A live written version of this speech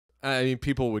I mean,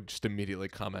 people would just immediately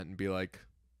comment and be like,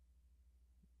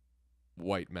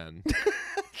 white men.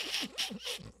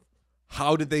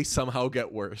 How did they somehow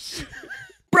get worse?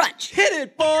 Brunch. Hit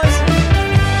it, boys.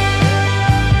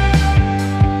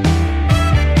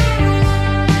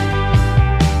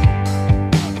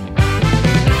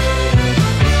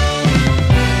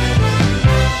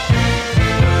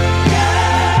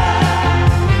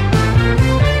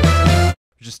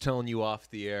 Just telling you off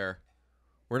the air.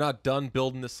 We're not done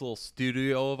building this little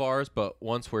studio of ours, but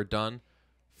once we're done,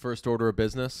 first order of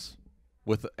business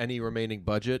with any remaining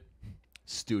budget,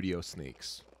 studio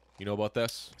sneaks. You know about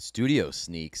this? Studio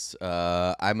sneaks.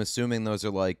 I'm assuming those are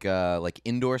like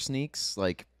indoor sneaks,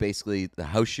 like basically the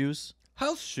house shoes.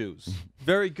 House shoes.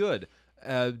 Very good.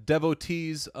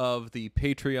 Devotees of the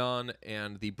Patreon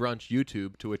and the Brunch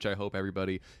YouTube, to which I hope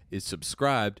everybody is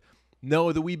subscribed,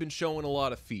 know that we've been showing a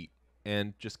lot of feet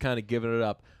and just kind of giving it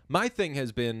up. My thing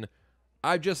has been,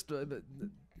 I just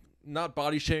not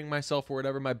body shaming myself or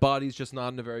whatever. My body's just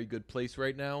not in a very good place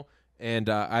right now. And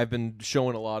I've been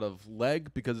showing a lot of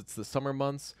leg because it's the summer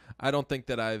months. I don't think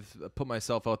that I've put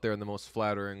myself out there in the most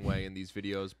flattering way in these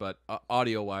videos, but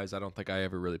audio-wise, I don't think I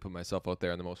ever really put myself out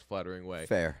there in the most flattering way.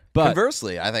 Fair. But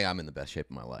conversely, I think I'm in the best shape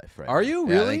of my life right Are now. you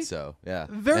Yeah, really? I think so. Yeah.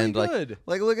 Very and good.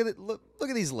 Like look at it. Look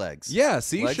at these legs. Yeah,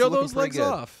 see, Legs show are looking those pretty legs good.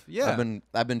 off. Yeah.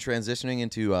 I've been transitioning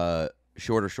into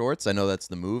shorter shorts. I know that's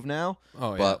the move now.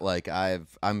 Oh, yeah. But like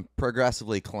I'm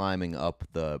progressively climbing up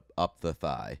the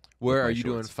thigh. Where with my are you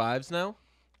doing shorts. 5s now?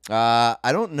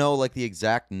 I don't know like the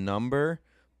exact number,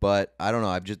 but I don't know.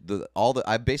 I've just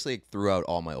I basically threw out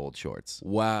all my old shorts.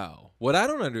 Wow. What I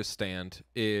don't understand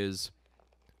is,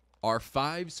 are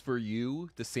 5s for you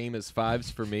the same as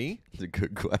 5s for me? It's a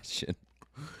good question.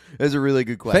 It's a really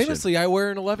good question. Famously, I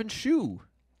wear an 11 shoe.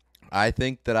 I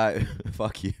think that I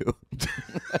fuck you.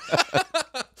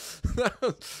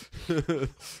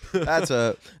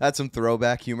 That's some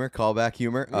throwback humor, callback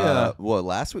humor. Yeah. What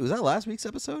last week was that? Last week's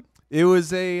episode? It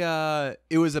was a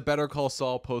Better Call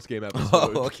Saul post game episode.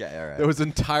 Oh, okay, all right. It was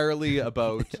entirely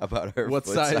about about her what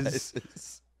foot size.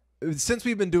 sizes. Since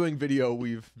we've been doing video,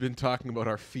 we've been talking about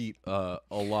our feet a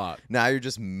lot. Now you're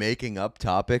just making up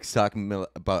topics, talking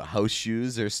about house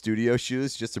shoes or studio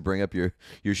shoes, just to bring up your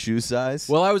shoe size.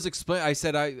 Well, I was I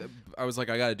said I was like,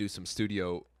 I got to do some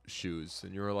studio shoes,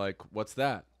 and you were like, "What's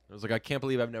that?" I was like, "I can't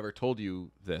believe I've never told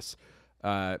you this."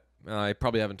 I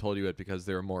probably haven't told you it because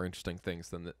there are more interesting things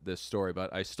than this story,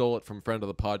 but I stole it from a friend of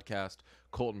the podcast,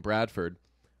 Colton Bradford.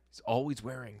 He's always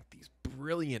wearing these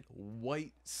brilliant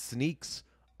white sneaks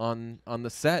on the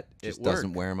set. Just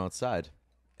doesn't wear them outside.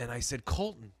 And I said,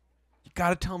 Colton, you got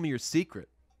to tell me your secret.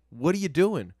 What are you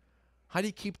doing? How do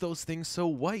you keep those things so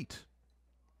white?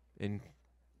 And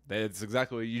that's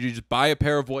exactly what you just buy a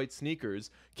pair of white sneakers,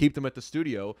 keep them at the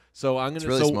studio. So I'm gonna. It's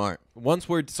really smart. Once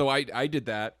I did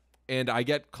that, and I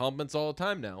get compliments all the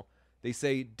time now. They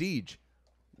say, Deej,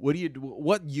 what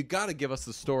you got to give us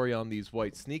the story on these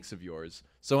white sneaks of yours.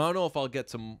 So I don't know if I'll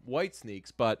get some white sneaks,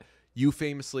 but you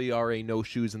famously are a no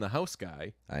shoes in the house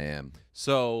guy. I am.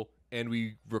 So, and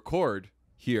we record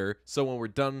here. So when we're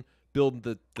done building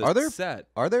the set.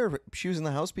 Are there shoes in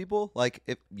the house, people? Like,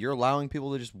 if you're allowing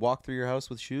people to just walk through your house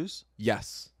with shoes?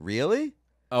 Yes. Really?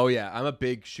 Oh, yeah. I'm a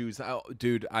big shoes.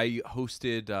 Dude, I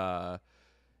hosted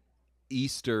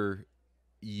Easter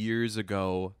years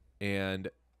ago, and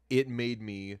it made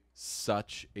me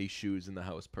such a shoes in the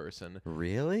house person.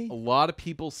 Really? A lot of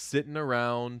people sitting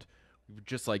around,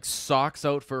 just like socks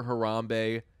out for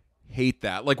Harambe. Hate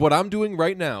that. Like what I'm doing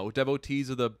right now, devotees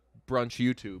of the Brunch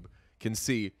YouTube can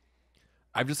see.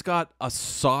 I've just got a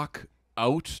sock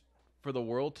out for the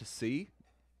world to see.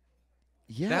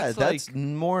 Yeah, that's like,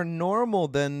 more normal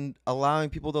than allowing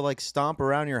people to like stomp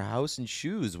around your house in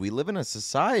shoes. We live in a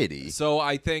society. So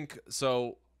I think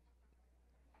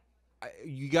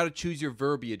you got to choose your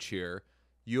verbiage here.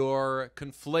 You're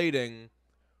conflating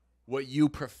what you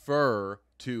prefer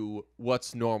to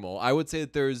what's normal. I would say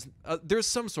that there's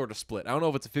some sort of split. I don't know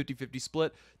if it's a 50-50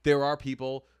 split. There are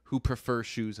people who prefer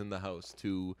shoes in the house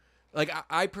to, like,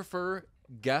 I prefer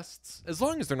guests as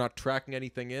long as they're not tracking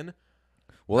anything in.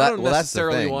 I don't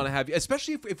necessarily want to have you,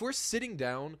 especially if we're sitting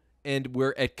down and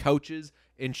we're at couches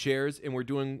and chairs and we're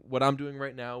doing what I'm doing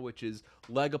right now, which is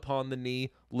leg upon the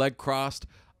knee, leg crossed.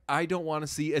 I don't want to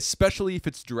see, especially if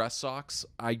it's dress socks.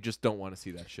 I just don't want to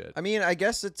see that shit. I mean, I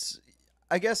guess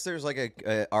there's like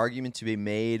a argument to be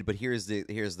made, but here's the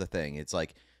thing. It's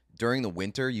like during the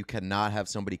winter, you cannot have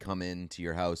somebody come into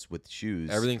your house with shoes.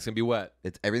 Everything's gonna be wet.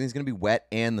 Everything's gonna be wet,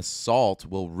 and the salt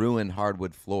will ruin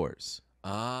hardwood floors.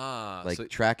 Like So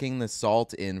tracking the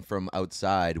salt in from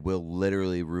outside will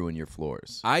literally ruin your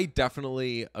floors. I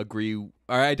definitely agree. Or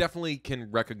I definitely can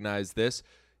recognize this.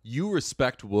 You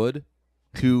respect wood,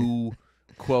 to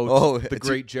quote Oh, the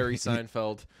great Jerry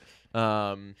Seinfeld,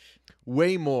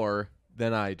 way more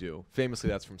than I do. Famously,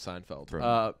 that's from Seinfeld.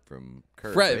 From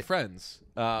Curb, right? Friends.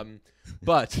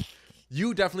 But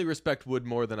you definitely respect wood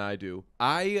more than I do.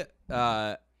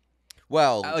 Well,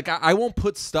 I won't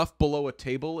put stuff below a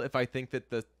table if I think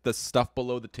that the stuff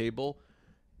below the table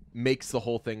makes the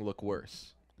whole thing look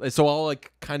worse. So I'll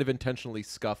like kind of intentionally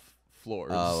scuff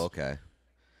floors. oh, okay.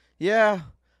 Yeah,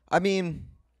 I mean,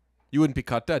 You wouldn't be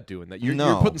caught dead doing that. You're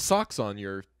No. putting socks on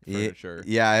your furniture.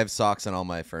 yeah, I have socks on all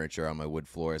my furniture on my wood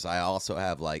floors. I also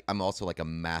have I'm also like a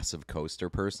massive coaster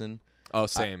person. Oh,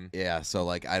 same. Yeah, so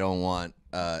like I don't want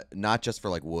not just for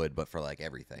like wood, but for like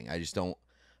everything. I just don't.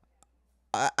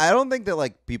 I don't think that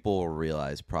like people will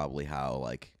realize probably how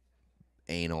like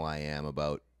anal I am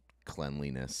about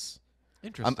cleanliness.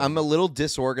 Interesting. I'm a little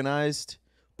disorganized,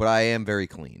 but I am very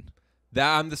clean.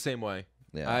 I'm the same way.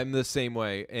 Yeah. I'm the same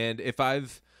way. And if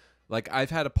I've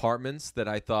had apartments that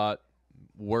I thought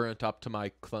weren't up to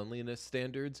my cleanliness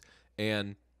standards,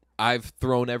 and I've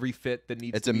thrown every fit that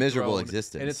needs It's to a be miserable thrown.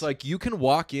 existence. And it's like you can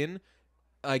walk in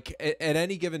like at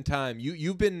any given time.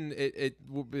 You've been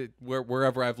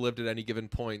wherever I've lived at any given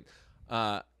point.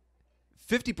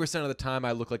 50% of the time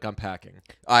I look like I'm packing.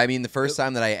 I mean, the first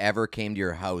time that I ever came to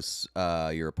your house,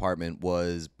 your apartment,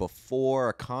 was before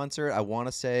a concert. I want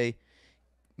to say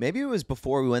maybe it was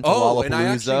before we went to Lollapalooza. And I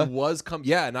actually was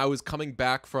and I was coming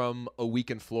back from a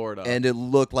week in Florida. And it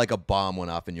looked like a bomb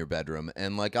went off in your bedroom.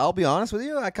 And like, I'll be honest with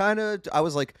you, I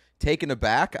was like taken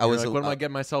aback. You're like, what am I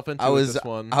getting myself into with this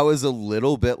one? I was a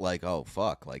little bit like, oh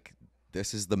fuck, like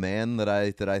this is the man that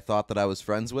I thought that I was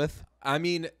friends with. I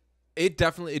mean, it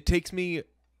takes me.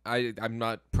 I'm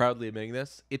not proudly admitting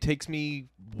this. It takes me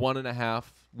 1.5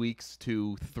 weeks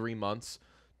to 3 months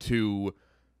to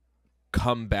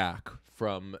come back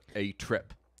from a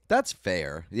trip. That's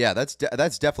fair. Yeah, that's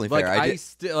definitely Like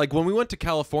fair. like when we went to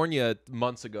California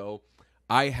months ago,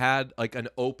 I had like an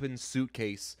open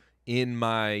suitcase in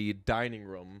my dining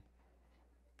room.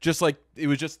 Just like it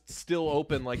was just still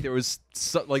open, like there was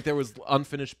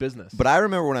unfinished business. But I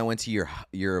remember when I went to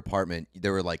your apartment,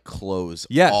 there were like clothes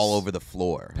Yes. all over the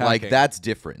floor. Packing. Like that's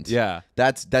different. Yeah.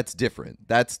 That's different.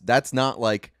 That's not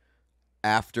like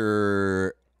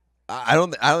after. I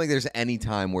don't think there's any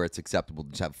time where it's acceptable to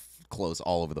just have clothes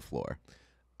all over the floor.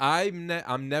 I'm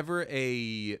never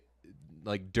a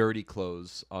like dirty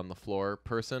clothes on the floor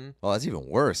person. Well, that's even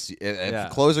worse.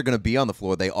 If clothes are going to be on the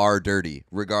floor, they are dirty,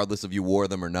 regardless if you wore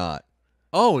them or not.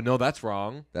 Oh no, that's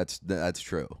wrong. That's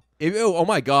true. Oh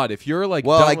my God, if you're like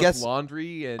Well, done I with guess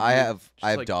laundry and I have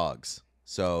like, dogs,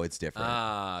 so it's different.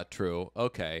 Ah, true.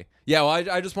 Okay. Yeah, well,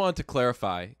 I just wanted to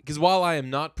clarify because while I am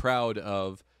not proud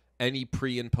of any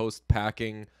pre and post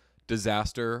packing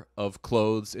disaster of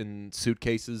clothes in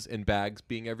suitcases and bags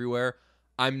being everywhere,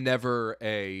 I'm never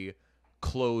a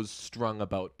clothes strung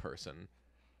about person.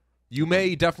 You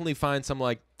may definitely find some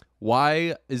like,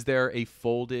 why is there a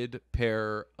folded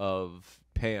pair of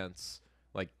pants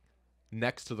like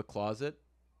next to the closet?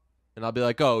 And I'll be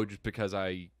like, oh, just because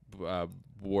I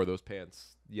wore those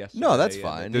pants yesterday. No, that's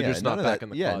fine. They're yeah, just not back in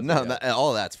the closet. No, yet.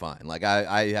 all that's fine. Like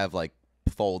I have like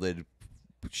folded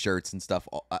shirts and stuff,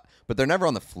 but they're never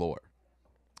on the floor.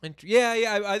 And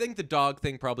yeah, I think the dog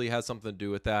thing probably has something to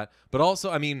do with that. But also,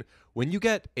 I mean, when you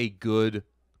get a good,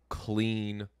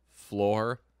 clean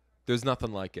floor, there's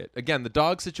nothing like it. Again, the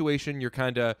dog situation, you're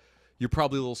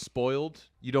probably a little spoiled.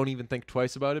 You don't even think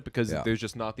twice about it because there's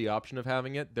just not the option of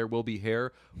having it. There will be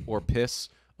hair or piss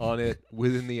on it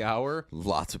within the hour.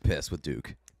 Lots of piss with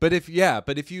Duke. But if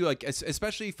you like,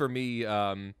 especially for me,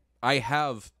 I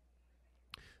have.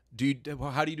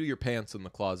 How do you do your pants in the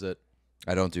closet?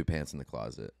 I don't do pants in the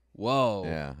closet. Whoa.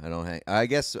 Yeah, I don't hang. I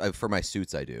guess for my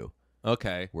suits I do.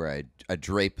 Okay. Where I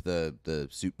drape the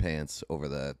suit pants over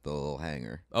the little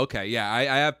hanger. Okay,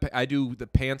 yeah, I do the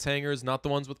pants hangers, not the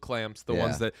ones with clamps, the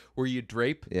ones that where you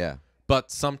drape. Yeah.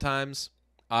 But sometimes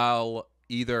I'll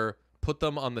either put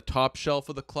them on the top shelf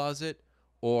of the closet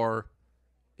or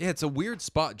it's a weird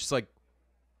spot, just like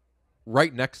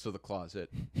right next to the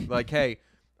closet. Like, hey,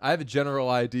 I have a general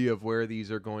idea of where these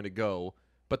are going to go.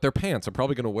 But they're pants. I'm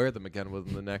probably going to wear them again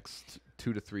within the next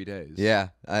 2 to 3 days. Yeah,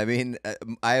 I mean,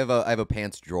 I have a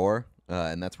pants drawer,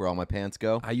 and that's where all my pants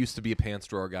go. I used to be a pants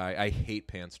drawer guy. I hate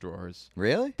pants drawers.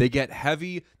 Really? They get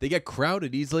heavy. They get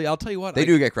crowded easily. I'll tell you what. They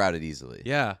do get crowded easily.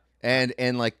 Yeah.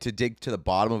 And like to dig to the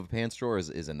bottom of a pants drawer is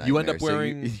a nightmare. You end up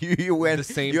wearing the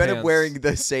same. You end up wearing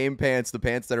the same pants, the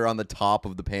pants that are on the top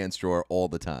of the pants drawer all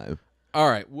the time. All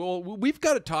right. Well, we've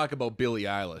got to talk about Billie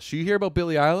Eilish. You hear about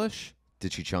Billie Eilish?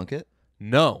 Did she chunk it?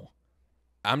 No.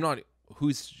 I'm not.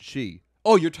 Who's she?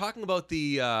 Oh, you're talking about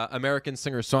the American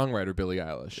singer-songwriter Billie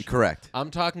Eilish. Correct. I'm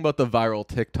talking about the viral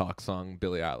TikTok song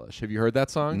Billie Eilish. Have you heard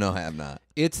that song? No, I have not.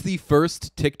 It's the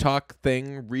first TikTok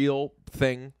thing, real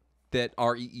thing, that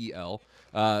REEL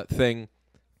thing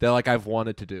that like I've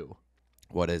wanted to do.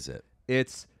 What is it?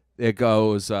 It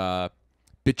goes,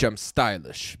 bitch, I'm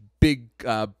stylish. Big,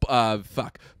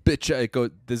 fuck. Bitch, it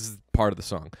goes, this is part of the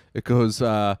song. It goes,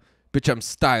 bitch, I'm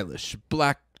stylish.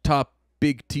 Black top,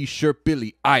 big t-shirt,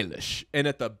 Billie Eilish. And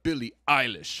at the Billie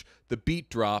Eilish, the beat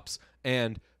drops,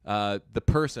 and the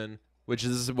person, which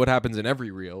is what happens in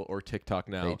every reel or TikTok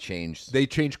now. They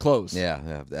change clothes.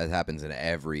 Yeah, that happens in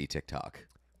every TikTok.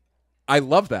 I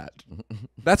love that.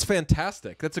 That's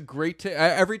fantastic. That's a great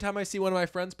every time I see one of my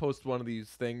friends post one of these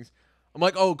things, I'm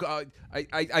like, oh God,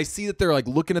 I see that they're like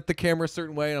looking at the camera a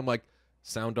certain way, and I'm like,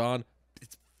 sound on.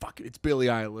 It's Billie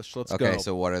Eilish. Let's go. Okay,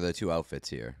 so what are the two outfits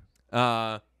here?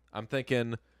 I'm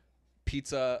thinking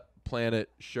Pizza Planet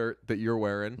shirt that you're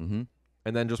wearing,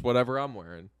 and then just whatever I'm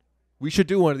wearing. We should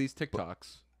do one of these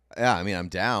TikToks. Yeah, I mean, I'm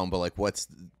down, but like, what's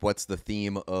the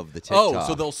theme of the TikTok?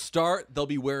 Oh, so they'll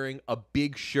be wearing a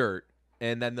big shirt,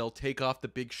 and then they'll take off the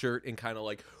big shirt and kind of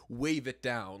like wave it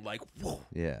down, like, whoa.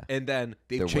 Yeah. And then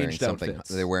they've changed outfits.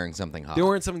 They're wearing something hot. They're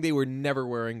wearing something they were never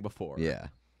wearing before. Yeah.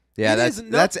 Yeah,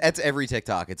 that's every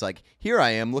TikTok. It's like, here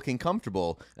I am looking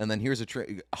comfortable, and then here's a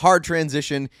hard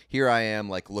transition. Here I am,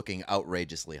 like, looking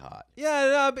outrageously hot.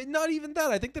 Yeah, but not even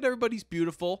that. I think that everybody's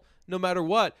beautiful, no matter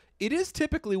what. It is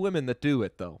typically women that do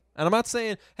it, though. And I'm not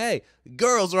saying, hey,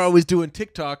 girls are always doing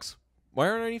TikToks. Why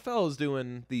aren't any fellas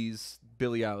doing these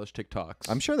Billie Eilish TikToks?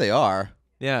 I'm sure they are.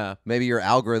 Yeah. Maybe your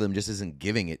algorithm just isn't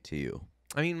giving it to you.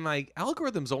 I mean, my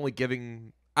algorithm's only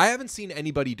giving... I haven't seen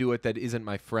anybody do it that isn't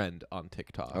my friend on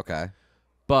TikTok. Okay.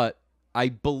 But I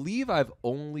believe I've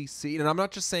only seen... And I'm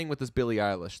not just saying with this Billie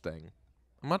Eilish thing.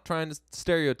 I'm not trying to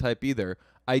stereotype either.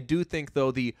 I do think, though,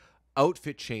 the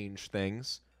outfit change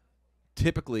things...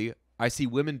 Typically, I see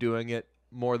women doing it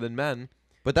more than men.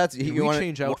 But that's we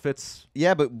change outfits.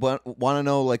 Yeah, but want to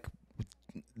know, like,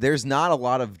 there's not a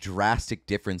lot of drastic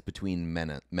difference between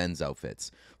men's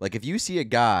outfits. Like, if you see a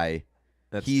guy,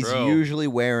 he's true. usually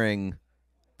wearing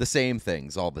the same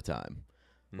things all the time.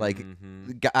 Like,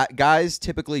 guys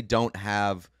typically don't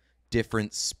have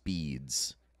different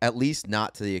speeds. At least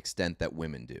not to the extent that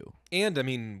women do. And, I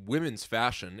mean, women's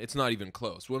fashion, it's not even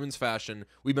close. Women's fashion,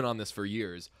 we've been on this for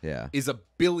years, is a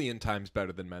billion times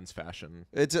better than men's fashion.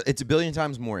 It's a billion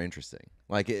times more interesting.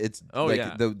 Like,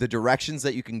 the directions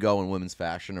that you can go in women's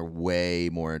fashion are way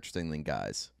more interesting than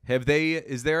guys.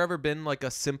 Is there ever been, like,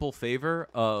 a simple favor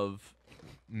of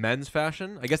men's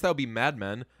fashion? I guess that would be Mad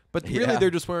Men. But really, they're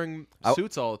just wearing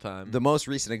suits all the time. The most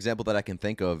recent example that I can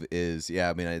think of is,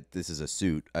 this is a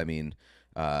suit. I mean...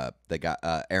 the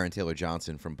guy Aaron Taylor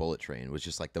Johnson from Bullet Train was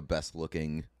just like the best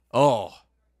looking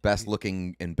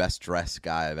and best dressed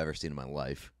guy I've ever seen in my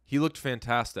life. He looked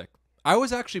fantastic. I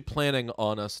was actually planning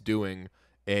on us doing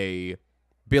a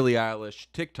Billie Eilish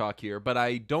TikTok here, but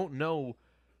I don't know.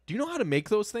 Do you know how to make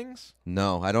those things?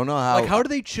 No, I don't know how. Like, how do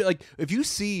they like? If you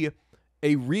see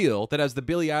a reel that has the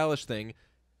Billie Eilish thing,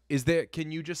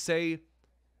 can you just say?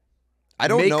 I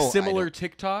don't know. Make similar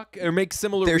TikTok or make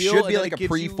similar. There reel should be like a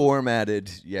pre-formatted,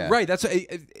 Right. That's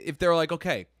if they're like,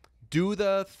 okay, do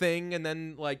the thing and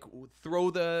then like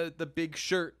throw the big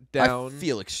shirt down. I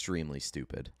feel extremely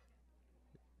stupid.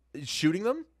 Shooting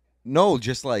them? No,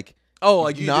 just like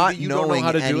like you don't know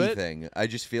how to anything. Do it. I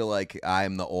just feel like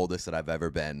I'm the oldest that I've ever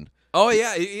been. Oh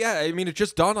yeah. I mean, it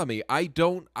just dawned on me. I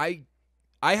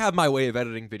have my way of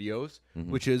editing videos,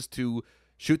 which is to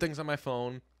shoot things on my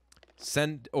phone.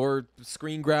 Send or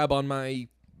screen grab on my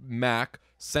Mac,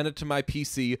 send it to my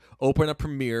PC, open up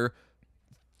Premiere,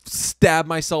 stab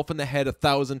myself in the head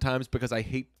 1,000 times because I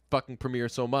hate fucking Premiere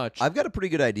so much. I've got a pretty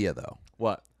good idea though.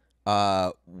 What?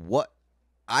 What?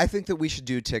 I think that we should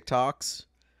do TikToks,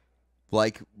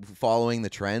 like following the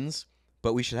trends,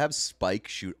 but we should have Spike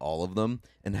shoot all of them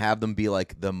and have them be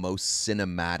like the most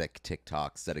cinematic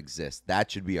TikToks that exist. That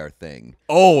should be our thing.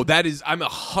 Oh, that is, I'm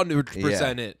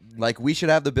 100% it. Like, we should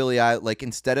have the Billie Eilish, like,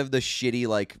 instead of the shitty,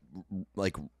 like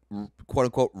quote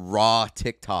unquote raw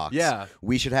TikToks. Yeah.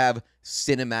 We should have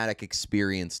cinematic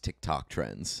experience TikTok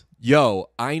trends. Yo,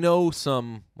 I know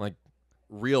some like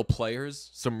real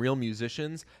players, some real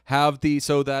musicians have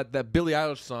that Billie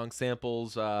Eilish song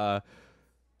samples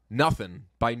Nothing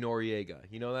by Noriega.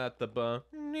 You know that?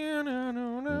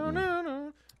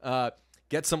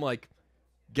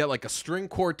 Get like a string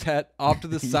quartet off to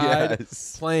the side,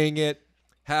 playing it.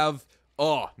 Have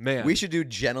Oh man, We should do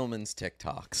gentlemen's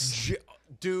TikToks.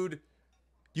 Dude,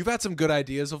 you've had some good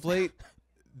ideas of late.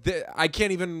 I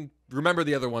can't even remember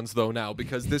the other ones though now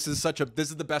because this is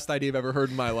the best idea I've ever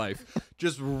heard in my life.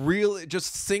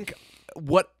 Just sync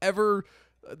whatever.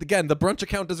 Again, the brunch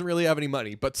account doesn't really have any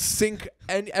money, but sync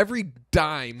and every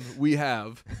dime we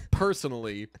have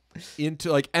personally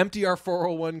into like empty our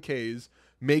 401ks,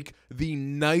 make the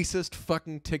nicest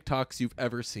fucking TikToks you've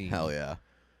ever seen. Hell yeah.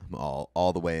 I'm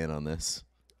all the way in on this.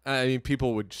 I mean,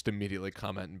 people would just immediately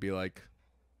comment and be like,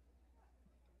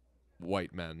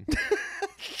 white men.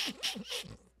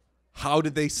 How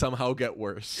did they somehow get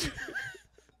worse?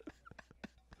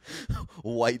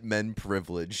 White men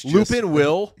privilege. Lupin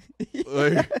Will.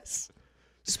 Yes.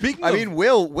 Speaking I of, mean,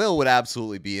 Will would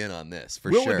absolutely be in on this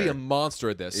for Will sure. would be a monster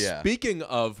at this. Yeah. Speaking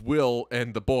of Will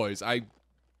and the boys,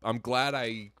 I'm glad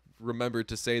I remembered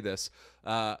to say this.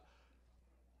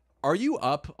 Are you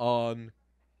up on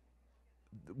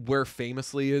where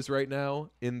Famously is right now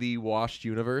in the Washed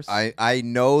universe? I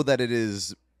know that it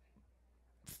is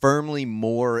firmly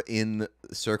more in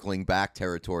circling back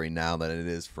territory now than it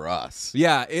is for us.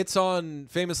 Yeah, it's on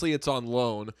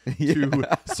loan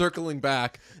to Circling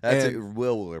Back.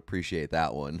 Will appreciate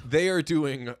that one. They are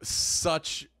doing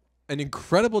such an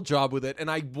incredible job with it,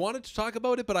 and I wanted to talk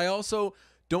about it, but I also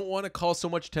don't want to call so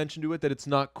much attention to it that it's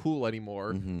not cool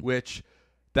anymore, which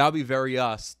that would be very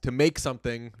us to make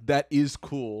something that is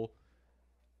cool.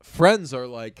 Friends are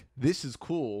like, this is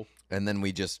cool. And then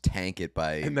we just tank it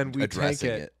by addressing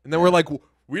it. And then we're like,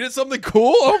 we did something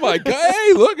cool? Oh my God,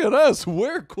 hey, look at us.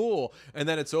 We're cool. And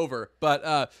then it's over.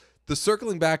 But the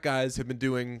Circling Back guys have been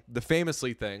doing the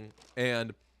Famously thing.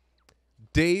 And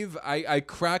Dave, I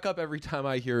crack up every time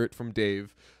I hear it from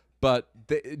Dave. But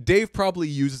Dave probably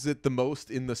uses it the most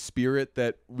in the spirit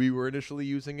that we were initially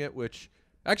using it, which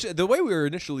actually the way we were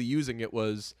initially using it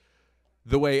was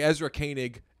the way Ezra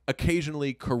Koenig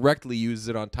occasionally correctly uses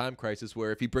it on Time Crisis,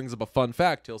 where if he brings up a fun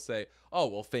fact, he'll say, oh,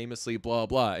 well, famously, blah,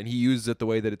 blah. And he uses it the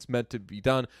way that it's meant to be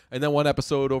done. And then one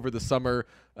episode over the summer,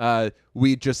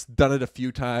 we just done it a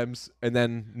few times and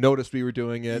then noticed we were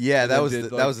doing it. Yeah, that was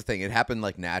the thing. It happened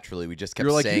like naturally. We just kept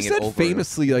saying it over. You said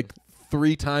famously like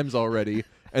 3 times already.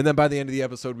 And then by the end of the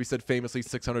episode, we said famously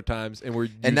 600 times, and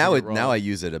now I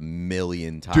use it a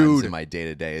million times Dude. in my day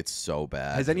to day. It's so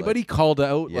bad. Has anybody called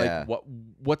out Yeah. like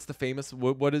what's the famous?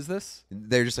 What is this?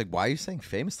 They're just like, why are you saying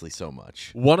famously so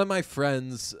much? One of my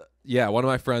friends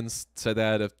said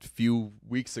that a few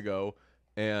weeks ago,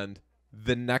 and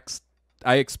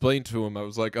I explained to him, I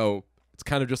was like, oh, it's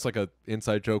kind of just like a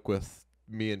inside joke with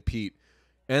me and Pete.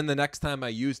 And the next time I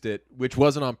used it, which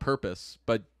wasn't on purpose,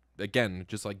 but again,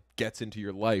 just like gets into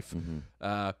your life.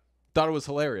 Thought it was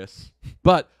hilarious,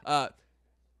 but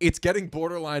it's getting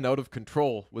borderline out of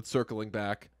control with Circling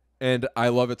Back, and I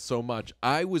love it so much.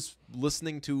 I was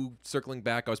listening to Circling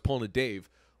Back. I was pulling a Dave,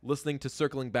 listening to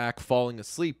Circling Back, falling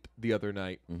asleep the other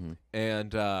night,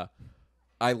 and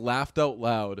I laughed out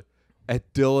loud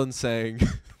at Dylan saying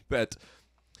that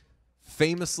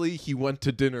famously he went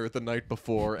to dinner the night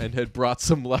before and had brought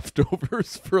some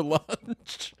leftovers for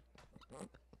lunch.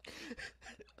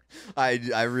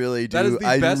 I really do. That is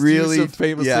the best use of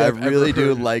famously I've I really ever do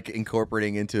heard. like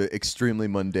incorporating into extremely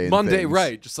mundane things.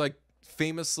 Right? Just like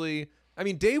famously. I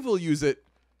mean, Dave will use it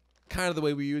kind of the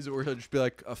way we use it, where he'll just be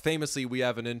like, famously, we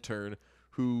have an intern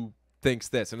who thinks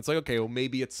this, and it's like, okay, well,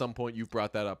 maybe at some point you've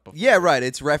brought that up before. Yeah, right.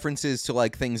 It's references to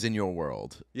like things in your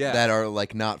world that are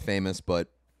like not famous, but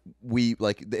we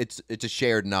like it's a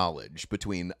shared knowledge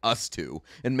between us two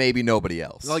and maybe nobody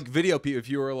else. Like video people, if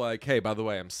you were like, hey, by the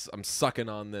way, I'm sucking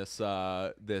on this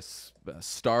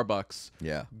Starbucks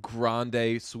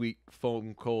grande sweet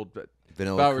foam cold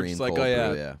vanilla cream just like, cold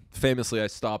oh brew, yeah, famously I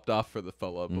stopped off for the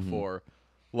fella before.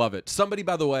 Love it. Somebody,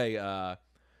 by the way,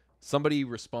 somebody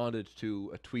responded to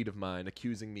a tweet of mine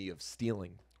accusing me of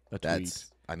stealing a tweet.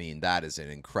 I mean, that is an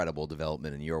incredible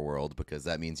development in your world because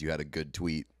that means you had a good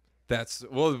tweet.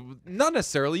 Well, not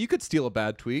necessarily. You could steal a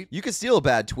bad tweet. You could steal a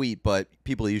bad tweet, but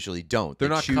people usually don't.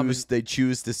 They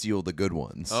choose to steal the good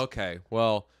ones. Okay.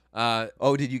 Well,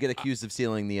 did you get accused of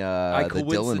stealing the Dylan one? I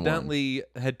coincidentally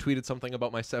had tweeted something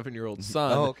about my 7-year-old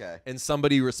son. Oh, okay. And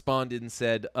somebody responded and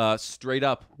said, straight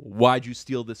up, why'd you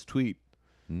steal this tweet?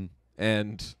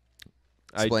 And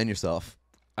explain yourself.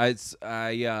 I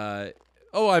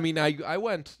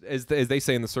went, as they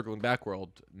say in the Circling Back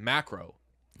world, macro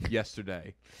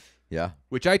yesterday. Yeah.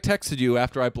 Which I texted you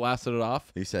after I blasted it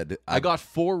off. You said I got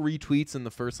 4 retweets in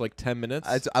the first like 10 minutes.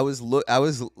 You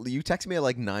texted me at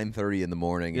like 9:30 in the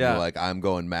morning and you're like, I'm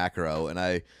going macro, and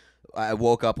I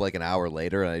woke up like an hour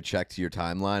later and I checked your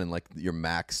timeline, and like your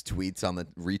max retweets on the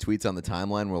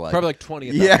timeline were like probably like 20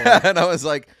 at that point. And I was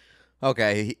like,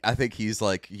 Okay, I think he's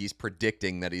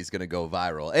predicting that he's gonna go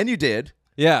viral, and you did.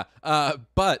 Yeah.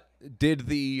 But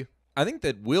I think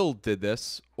that Will did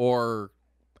this, or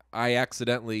I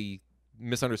accidentally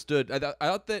misunderstood.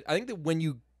 I think that when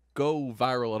you go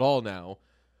viral at all now,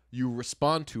 you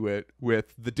respond to it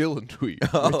with the Dylan tweet,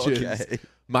 which is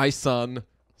my son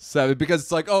 7, because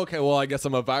it's like, oh, okay, well, I guess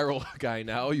I'm a viral guy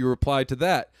now. You reply to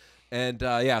that, and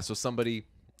so somebody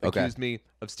accused me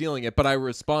of stealing it, but I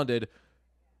responded,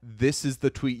 "This is the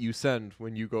tweet you send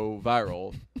when you go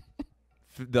viral."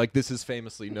 Like, this is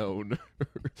famously known,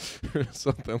 or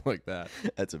something like that.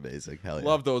 That's amazing. Hell yeah.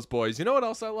 Love those boys. You know what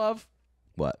else I love?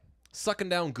 What? Sucking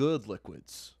down good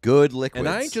liquids. Good liquids. And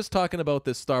I ain't just talking about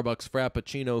this Starbucks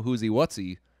Frappuccino Whoozy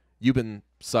Whatsy you've been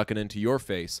sucking into your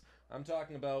face. I'm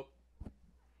talking about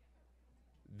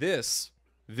this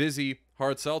Vizzy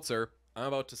hard seltzer I'm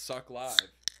about to suck live.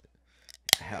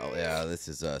 Hell yeah, this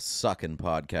is a sucking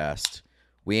podcast.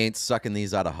 We ain't sucking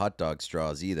these out of hot dog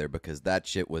straws either, because that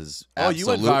shit was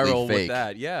absolutely you went viral fake. with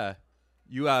that, yeah.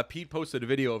 Pete posted a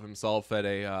video of himself at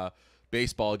a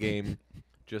baseball game,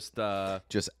 just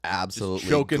absolutely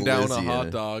choking down a glizzy hot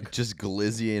dog, just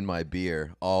glizzying my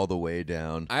beer all the way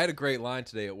down. I had a great line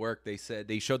today at work. They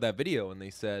showed that video and they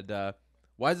said,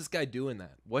 "Why is this guy doing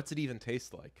that? What's it even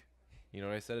taste like?" You know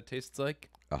what I said it tastes like?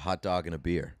 A hot dog and a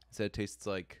beer. I said it tastes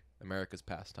like America's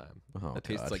pastime. Oh, it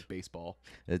tastes God. like baseball.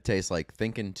 It tastes like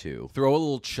thinking too. Throw a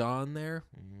little cha in there.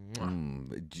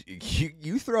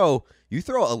 You throw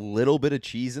a little bit of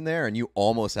cheese in there, and you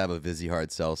almost have a Vizzy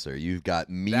hard seltzer. You've got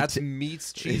meat. That's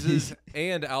meats, cheeses,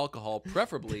 and alcohol,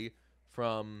 preferably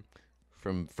from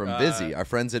Vizzy, our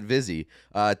friends at Vizzy.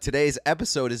 Today's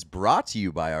episode is brought to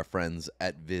you by our friends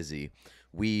at Vizzy.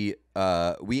 We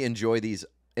enjoy these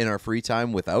in our free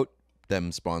time without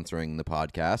them sponsoring the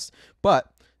podcast,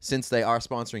 but since they are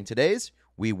sponsoring today's,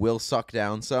 we will suck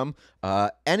down some.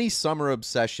 Any summer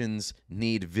obsessions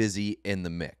need Vizzy in the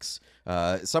mix.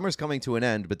 Summer's coming to an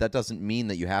end, but that doesn't mean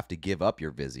that you have to give up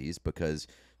your Vizzys, because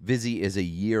Vizzy is a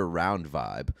year-round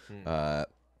vibe.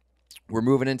 We're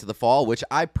moving into the fall, which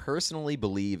I personally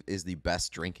believe is the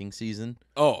best drinking season.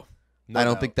 Oh, no I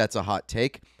don't doubt. think that's a hot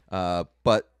take.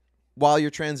 But while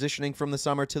you're transitioning from the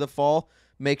summer to the fall,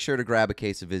 make sure to grab a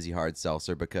case of Vizzy Hard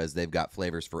Seltzer, because they've got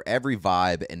flavors for every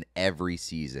vibe and every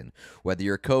season. Whether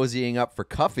you're cozying up for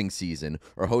cuffing season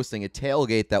or hosting a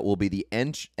tailgate that will be the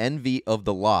envy of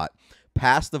the lot,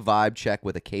 pass the vibe check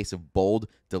with a case of bold,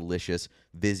 delicious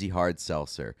Vizzy Hard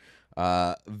Seltzer.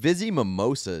 Vizzy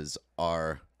mimosas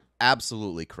are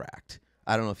absolutely cracked.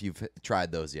 I don't know if you've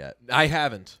tried those yet. I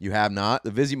haven't. You have not?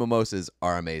 The Vizzy mimosas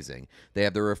are amazing. They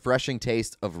have the refreshing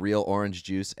taste of real orange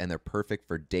juice, and they're perfect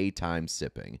for daytime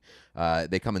sipping.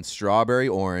 They come in strawberry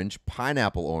orange,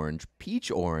 pineapple orange,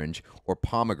 peach orange, or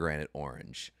pomegranate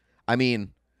orange. I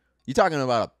mean, you talking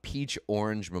about a peach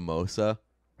orange mimosa?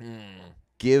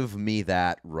 Give me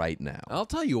that right now. I'll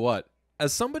tell you what.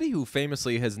 As somebody who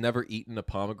famously has never eaten a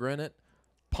pomegranate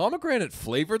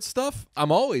flavored stuff,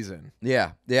 I'm always in.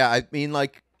 Yeah. I mean,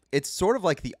 like, it's sort of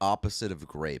like the opposite of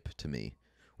grape to me.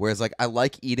 Whereas, like, I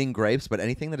like eating grapes, but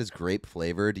anything that is grape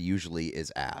flavored usually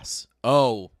is ass.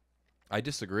 Oh, I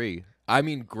disagree. I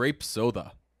mean, grape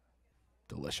soda.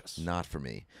 Delicious. Not for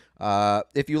me.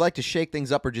 If you like to shake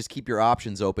things up or just keep your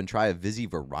options open, try a Vizzy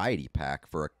variety pack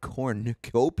for a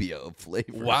cornucopia of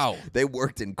flavors. Wow. They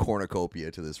worked in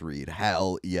cornucopia to this read.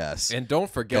 Hell yes. And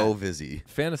don't forget, go Vizzy.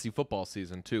 Fantasy football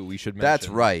season, too, we should mention. That's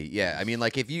right. Yeah. I mean,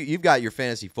 like, if you've got your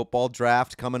fantasy football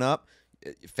draft coming up,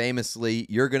 famously,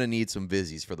 you're going to need some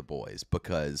Vizzys for the boys,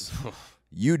 because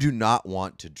you do not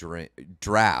want to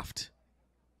draft.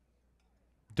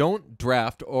 Don't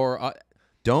draft or...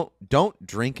 Don't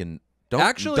drink and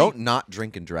don't not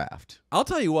drink and draft. I'll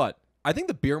tell you what. I think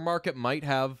the beer market might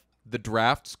have the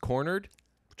drafts cornered.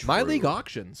 True. My League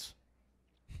auctions.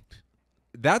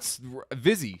 That's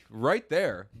Vizzy right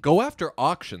there. Go after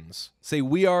auctions. Say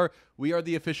we are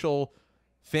the official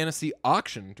fantasy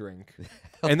auction drink,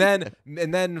 and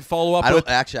then follow up with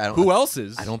who else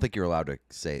is. I don't think you're allowed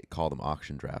to call them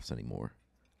auction drafts anymore.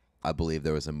 I believe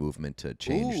there was a movement to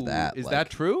change that. Is that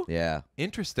true? Yeah.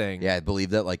 Interesting. Yeah, I believe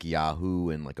that, like, Yahoo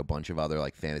and, like, a bunch of other,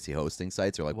 like, fantasy hosting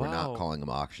sites are like, we're not calling them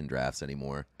auction drafts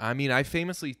anymore. I mean, I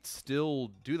famously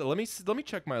still do that. Let me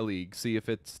check my league, see if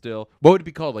it's still... What would it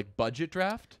be called? Like, budget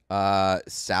draft?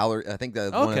 Salary. I think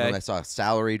that one of them I saw, a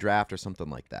salary draft or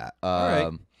something like that. All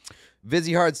right.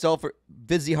 Vizzy Hard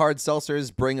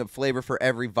Seltzers bring a flavor for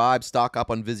every vibe. Stock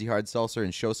up on Vizzy Hard Seltzer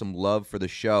and show some love for the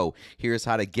show. Here's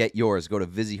how to get yours. Go to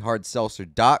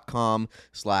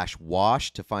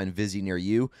VizzyHardSeltzer.com/washed to find Vizzy near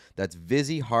you. That's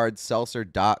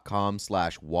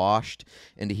VizzyHardSeltzer.com/washed.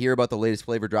 And to hear about the latest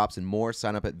flavor drops and more,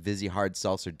 sign up at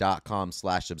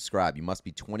VizzyHardSeltzer.com/subscribe. You must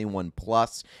be 21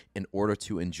 plus in order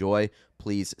to enjoy.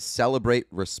 Please celebrate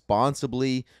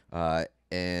responsibly.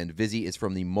 And Vizzy is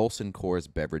from the Molson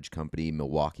Coors Beverage Company,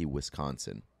 Milwaukee,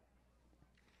 Wisconsin.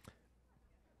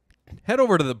 Head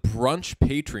over to the Brunch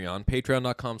Patreon,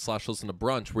 patreon.com/listen to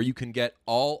brunch, where you can get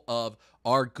all of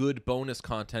our good bonus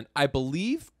content. I don't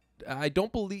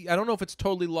know if it's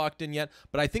totally locked in yet,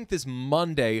 but I think this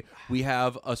Monday we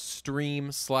have a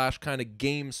stream / kind of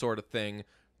game sort of thing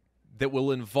that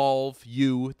will involve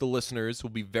you, the listeners. Will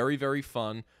be very, very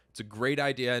fun. It's a great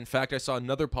idea. In fact, I saw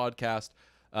another podcast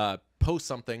post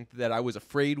something that I was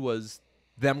afraid was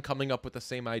them coming up with the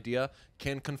same idea.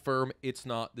 Can confirm it's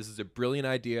not. This is a brilliant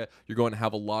idea. You're going to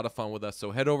have a lot of fun with us.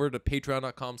 So head over to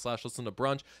patreon.com/listen to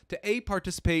brunch to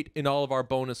participate in all of our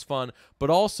bonus fun, but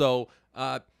also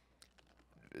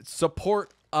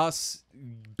support us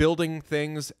building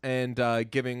things and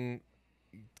giving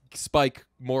Spike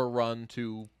more run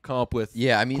to come up with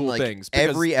cool like things.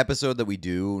 Every episode that we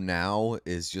do now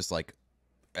is just like,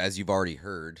 as you've already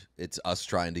heard, it's us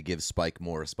trying to give Spike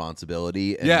more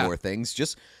responsibility and more things,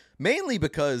 just mainly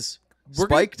because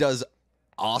Spike does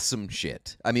awesome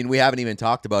shit. I mean, we haven't even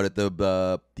talked about it.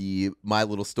 The My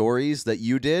Little Stories that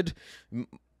you did.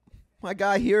 My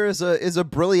guy here is a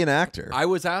brilliant actor. I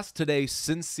was asked today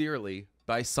sincerely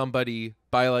by somebody,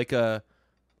 by like a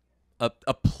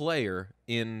player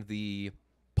in the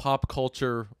pop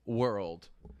culture world,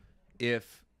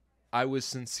 if I was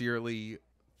sincerely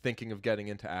thinking of getting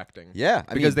into acting. Yeah,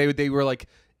 because they were like,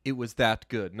 it was that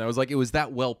good, and I was like, it was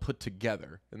that well put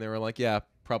together, and they were like, yeah,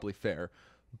 probably fair.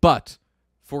 But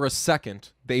for a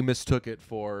second, they mistook it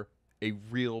for a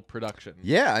real production.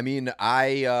 Yeah, I mean,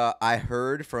 I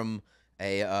heard from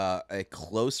a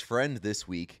close friend this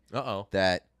week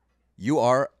that you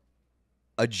are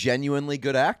a genuinely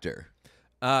good actor.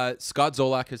 Scott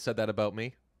Zolak has said that about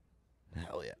me.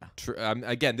 Hell yeah.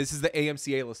 Again, this is the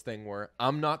AMC A-list thing where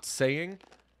I'm not saying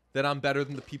that I'm better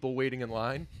than the people waiting in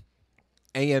line.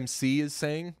 AMC is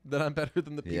saying that I'm better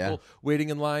than the people waiting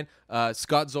in line.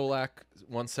 Scott Zolak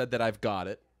once said that I've got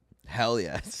it. Hell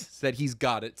yes. Said he's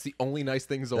got it. It's the only nice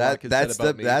thing Zolak has said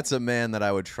about me. That's a man that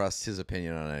I would trust his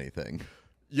opinion on anything.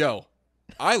 Yo,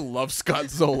 I love Scott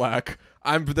Zolak.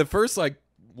 I'm the first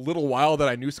little while that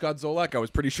I knew Scott Zolak, I was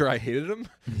pretty sure I hated him.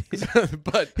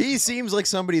 But he seems like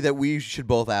somebody that we should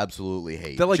both absolutely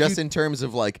hate. That, just in terms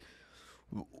of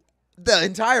the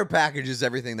entire package is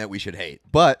everything that we should hate.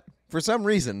 But for some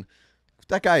reason,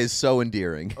 that guy is so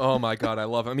endearing. Oh my God, I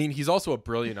love him. I mean, he's also a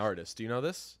brilliant artist. Do you know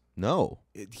this? No.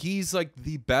 He's like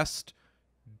the best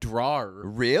drawer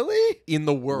really in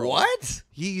the world. What?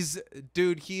 He is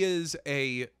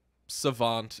a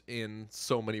savant in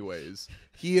so many ways.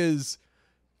 He's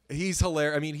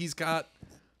hilarious. I mean, he's got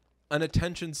an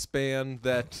attention span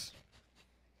that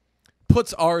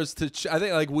puts ours to I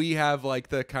think we have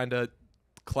the kind of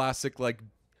classic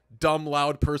dumb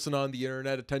loud person on the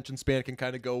internet. Attention span can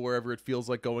kind of go wherever it feels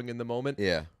like going in the moment.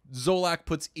 Yeah. Zolak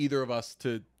puts either of us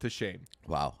to shame.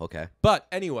 Wow. Okay. But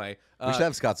anyway, we should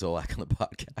have Scott Zolak on the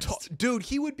podcast. Dude,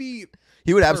 he would be.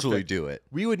 He would perfect. Absolutely do it.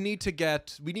 We need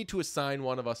to assign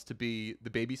one of us to be the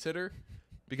babysitter,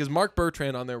 because Mark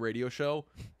Bertrand on their radio show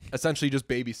essentially just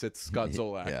babysits Scott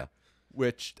Zolak. Yeah.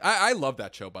 Which I love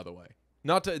that show, by the way.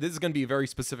 This is going to be a very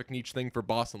specific niche thing for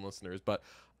Boston listeners, but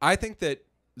I think that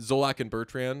Zolak and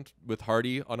Bertrand with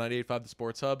Hardy on 98.5 The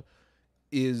Sports Hub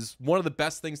is one of the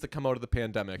best things to come out of the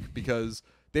pandemic, because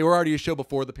they were already a show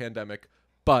before the pandemic,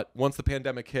 but once the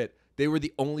pandemic hit, they were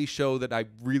the only show that I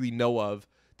really know of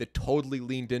that totally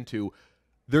leaned into,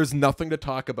 there's nothing to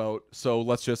talk about, so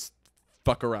let's just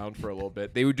fuck around for a little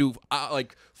bit. They would do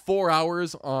 4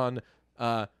 hours on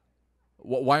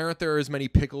why aren't there as many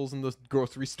pickles in the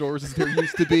grocery stores as there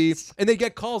used to be, and they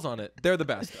get calls on it. They're the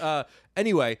best.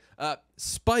 Anyway,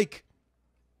 Spike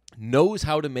knows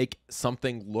how to make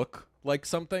something look like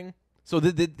something. So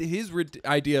his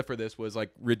idea for this was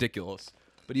ridiculous,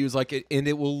 but he was and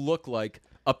it will look like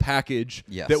a package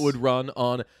that would run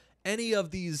on any of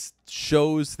these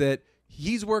shows that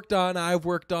he's worked on, I've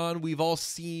worked on, we've all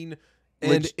seen,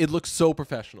 and it looks so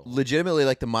professional. Legitimately,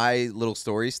 the My Little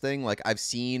Stories thing, I've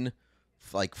seen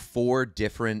 4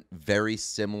 different very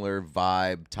similar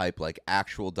vibe type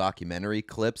actual documentary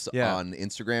clips on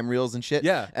Instagram reels and shit.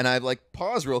 Yeah. And I've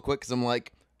paused real quick because I'm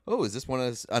oh, is this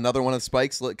another one of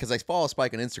Spike's? Because I follow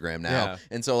Spike on Instagram now, Yeah.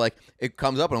 and so like it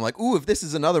comes up, and I'm like, ooh, if this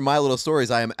is another My Little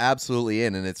Stories, I am absolutely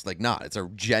in. And it's like not. It's a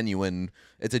genuine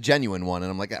one,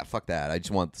 and I'm like, ah, fuck that. I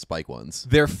just want the Spike ones.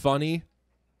 They're funny.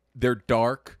 They're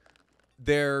dark.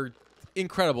 They're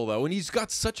incredible, though. And he's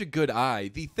got such a good eye.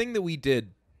 The thing that we did,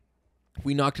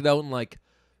 we knocked it out in like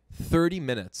 30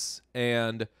 minutes.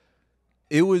 And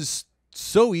it was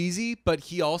so easy, but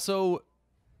he also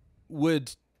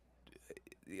would,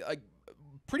 like,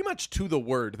 pretty much to the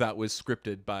word that was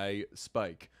scripted by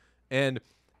Spike. And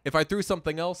if I threw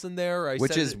something else in there,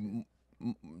 Which is,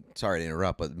 sorry to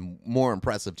interrupt, but more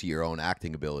impressive to your own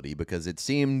acting ability because it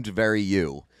seemed very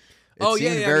you. It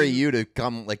seemed very you to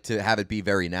come to have it be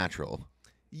very natural.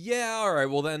 Yeah, all right.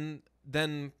 Well,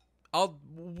 then I'll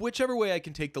whichever way I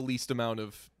can take the least amount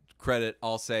of credit,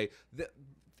 I'll say that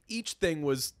each thing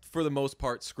was for the most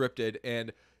part scripted,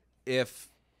 and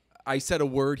if I said a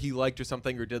word he liked or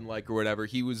something or didn't like or whatever,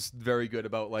 he was very good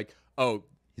about like, oh,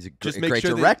 he's a just great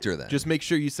sure director. Then just make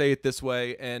sure you say it this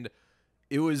way, and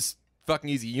it was fucking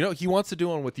easy. You know, he wants to do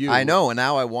one with you. I know, and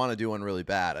now I want to do one really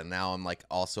bad, and now I'm like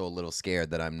also a little scared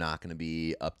that I'm not going to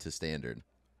be up to standard.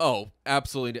 Oh,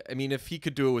 absolutely. I mean, if he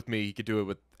could do it with me, he could do it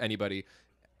with anybody.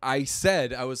 I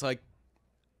was like,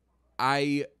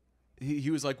 he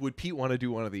was like, would Pete want to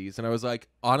do one of these? And I was like,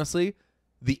 honestly,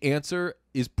 the answer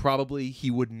is probably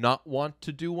he would not want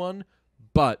to do one,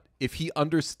 but if he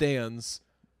understands,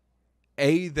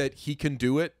 A, that he can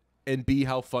do it, and B,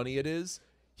 how funny it is,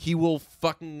 he will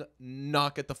fucking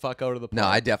knock it the fuck out of the park. No,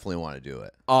 I definitely want to do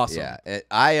it. Awesome. Yeah,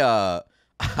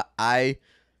 I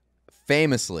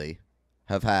famously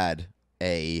have had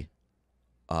a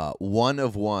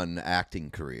one-of-one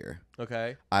acting career.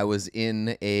 Okay. I was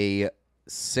in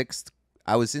sixth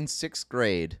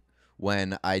grade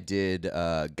when I did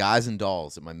Guys and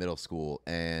Dolls at my middle school,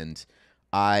 and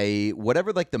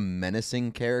whatever like the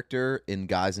menacing character in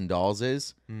Guys and Dolls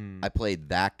is, I played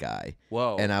that guy.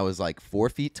 Whoa. And I was like 4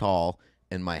 feet tall,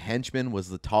 and my henchman was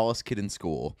the tallest kid in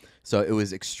school. So it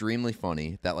was extremely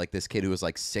funny that like this kid who was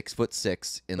like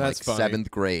 6'6" in That's like funny. 7th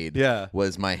grade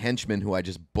was my henchman who I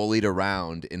just bullied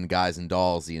around in Guys and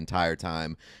Dolls the entire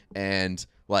time. And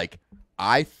like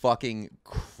I fucking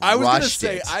crushed I was gonna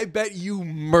say, it. I bet you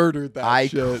murdered that I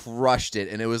shit. crushed it,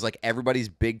 and it was like everybody's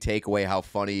big takeaway how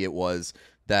funny it was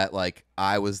that like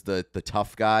I was the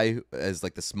tough guy as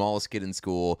like the smallest kid in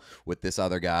school with this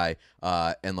other guy,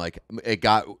 and like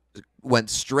went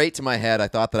straight to my head. I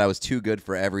thought that I was too good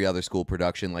for every other school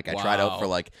production. Like I tried out for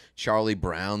like Charlie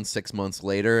Brown 6 months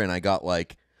later, and I got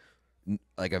like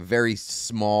a very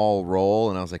small role,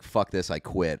 and I was like, fuck this, I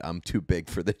quit. I'm too big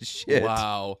for this shit.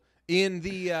 Wow. In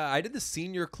the I did the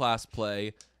senior class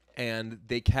play, and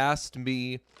they cast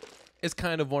me as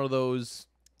kind of one of those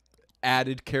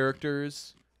added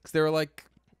characters because they were like,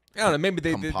 I don't know, maybe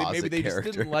they just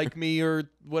didn't like me or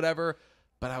whatever.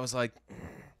 But I was like,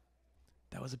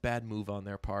 that was a bad move on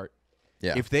their part.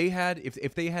 Yeah. If they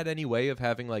had any way of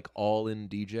having like all in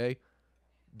DJ,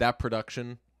 that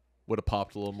production would have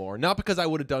popped a little more. Not because I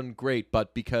would have done great,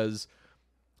 but because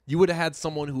you would have had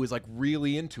someone who was like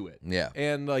really into it. Yeah.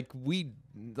 And like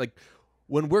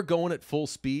when we're going at full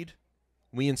speed,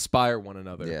 we inspire one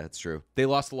another. Yeah, it's true. They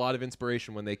lost a lot of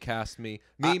inspiration when they cast me.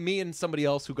 Me and somebody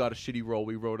else who got a shitty role,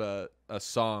 we wrote a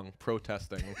song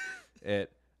protesting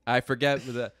it. I forget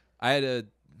I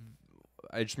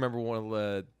just remember one of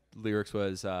the lyrics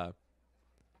was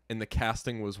and the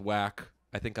casting was whack.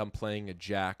 I think I'm playing a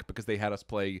jack because they had us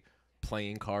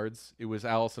playing cards. It was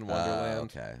Alice in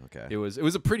Wonderland. Okay. It was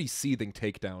a pretty seething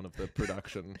takedown of the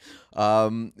production.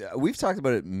 We've talked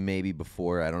about it maybe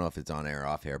before. I don't know if it's on air or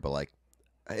off air, but like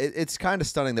it's kind of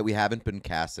stunning that we haven't been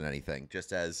cast in anything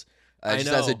just as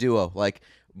a duo. Like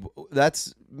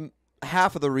that's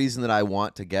half of the reason that I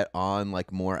want to get on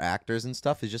like more actors and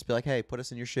stuff is just be like, hey, put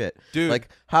us in your shit, dude. Like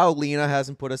how Lena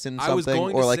hasn't put us in something,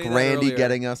 or like Randy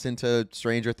getting us into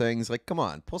Stranger Things. Like, come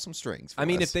on, pull some strings. I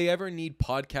mean, if they ever need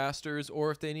podcasters,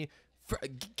 or if they need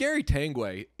Gary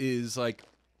Tanguay is like,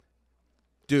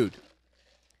 dude,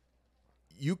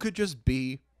 you could just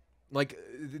be like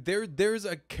there's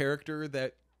a character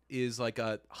that is like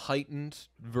a heightened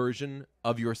version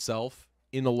of yourself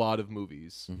in a lot of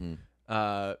movies.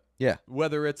 Mm-hmm. Yeah.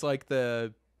 Whether it's like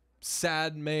the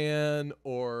sad man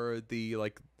or the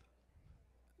like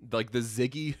the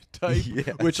Ziggy type,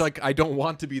 yes. Which like I don't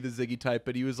want to be the Ziggy type,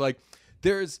 but he was like,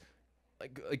 there's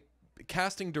like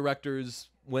casting directors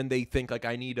when they think like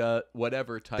I need a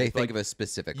whatever type. They think of a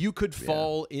specific. You could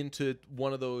fall into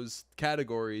one of those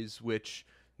categories, which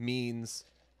means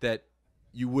that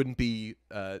you wouldn't be.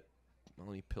 Let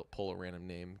me pull a random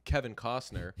name. Kevin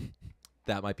Costner.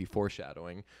 That might be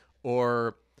foreshadowing.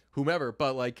 Or whomever,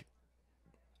 but like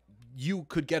you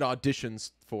could get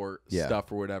auditions for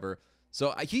stuff or whatever.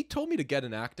 So he told me to get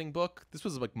an acting book. This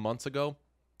was like months ago.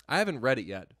 I haven't read it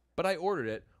yet, but I ordered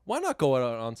it. Why not go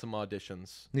out on some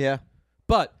auditions? Yeah.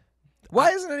 But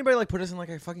why doesn't anybody like put us in like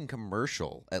a fucking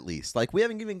commercial at least? Like we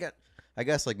haven't even got. I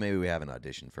guess like maybe we haven't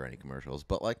auditioned for any commercials,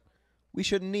 but like we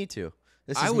shouldn't need to.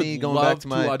 This is me going back to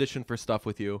my audition for stuff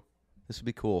with you. This would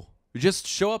be cool. Just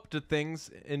show up to things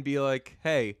and be like,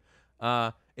 "Hey,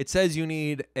 it says you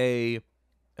need a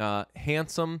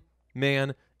handsome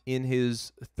man in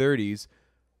his 30s.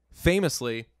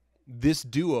 Famously, this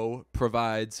duo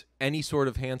provides any sort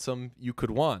of handsome you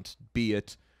could want, be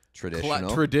it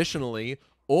traditionally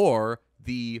or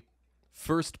the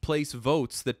first place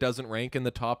votes that doesn't rank in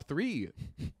the top 3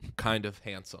 kind of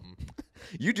handsome."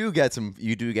 You do get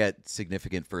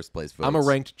significant first place votes. I'm a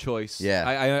ranked choice.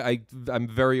 Yeah. I'm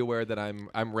very aware that I'm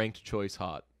ranked choice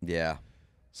hot. Yeah.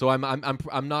 So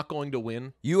I'm not going to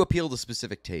win. You appeal to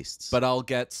specific tastes. But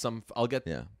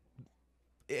yeah.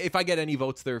 If I get any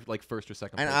votes, they're like first or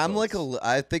second. And place I'm votes. like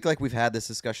I think like we've had this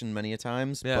discussion many a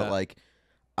times, Yeah. but like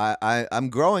I'm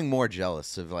growing more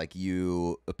jealous of like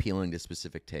you appealing to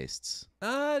specific tastes.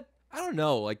 I don't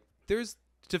know. Like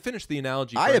to finish the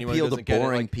analogy, for I anyone who appeal to doesn't get it,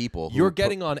 boring like, people. You're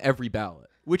getting on every ballot,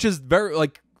 which is very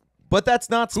like. But that's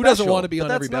not special. Who doesn't want to be but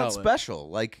on every that's ballot? not special.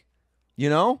 Like, you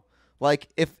know, like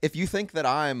if you think that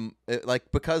I'm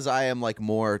like because I am like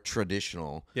more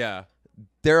traditional. Yeah.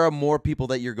 There are more people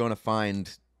that you're going to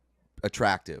find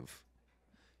attractive.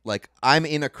 Like I'm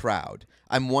in a crowd.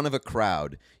 I'm one of a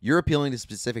crowd. You're appealing to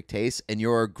specific tastes, and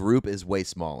your group is way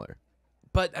smaller.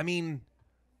 But I mean,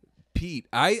 Pete,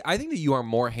 I think that you are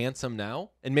more handsome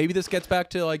now, and maybe this gets back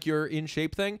to like your in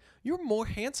shape thing. You're more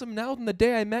handsome now than the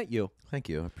day I met you. Thank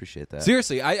you. I appreciate that.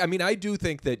 Seriously, I mean, I do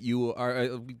think that you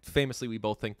are. Famously, we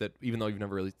both think that, even though you've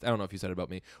never really, I don't know if you said it about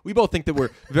me. We both think that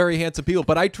we're very handsome people.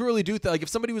 But I truly do think, like, if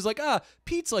somebody was like,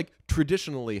 Pete's like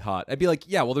traditionally hot, I'd be like,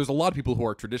 yeah, well, there's a lot of people who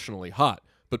are traditionally hot,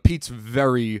 but Pete's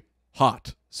very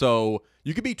hot. So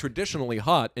you could be traditionally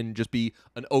hot and just be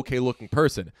an okay looking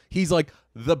person. He's like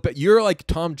you're like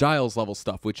Tom Giles level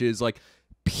stuff, which is like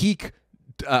peak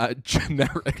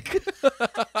generic.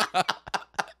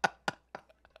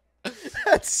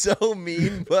 That's so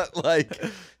mean, but like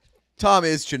Tom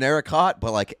is generic hot,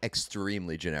 but like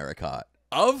extremely generic hot.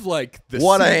 Of like the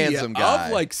what a handsome guy.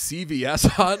 Of like CVS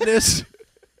hotness.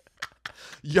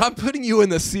 Yeah, I'm putting you in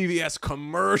the CVS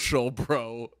commercial,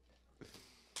 bro.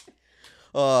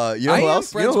 You know who I am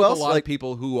else? friends You know who with else? a lot Like of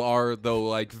people who are though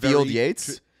like Field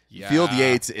Yates. Yeah. Field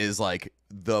Yates is like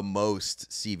the most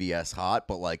CVS hot,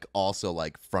 but like also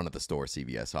like front of the store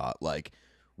CVS hot. Like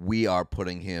we are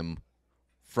putting him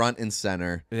front and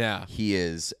center. Yeah. He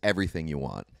is everything you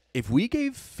want. If we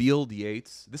gave Field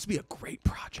Yates, this would be a great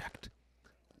project.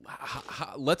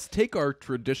 Let's take our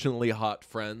traditionally hot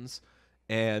friends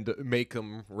and make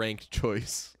them ranked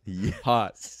choice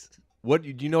hot. What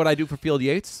do you know what I do for Field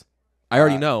Yates? I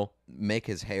already know. Make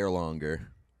his hair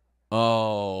longer.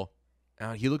 Oh,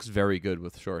 he looks very good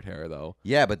with short hair, though.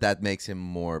 Yeah, but that makes him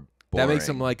more boring. That makes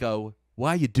him like,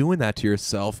 why are you doing that to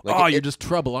yourself? Like you're just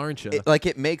trouble, aren't you?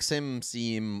 It makes him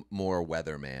seem more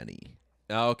weatherman-y.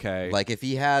 Okay. Like if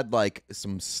he had like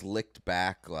some slicked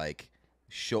back, like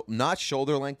not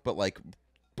shoulder length, but like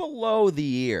below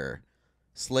the ear,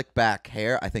 slick back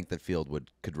hair, I think that Field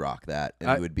could rock that,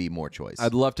 and he would be more choice.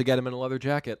 I'd love to get him in a leather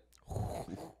jacket.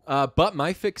 But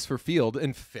my fix for Field,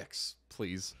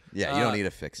 please. Yeah, you don't need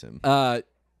to fix him.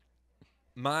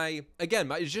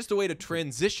 It's just a way to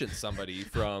transition somebody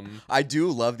from. I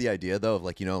do love the idea though of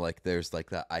like, you know, like there's like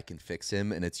that I can fix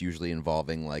him, and it's usually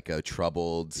involving like a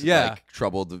troubled,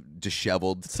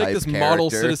 disheveled. Let's type take this character. Model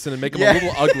citizen and make him a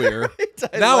little uglier.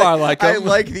 I like him. I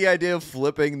like the idea of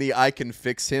flipping the I can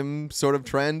fix him sort of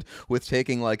trend with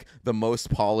taking like the most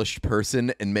polished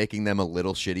person and making them a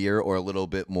little shittier or a little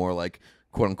bit more like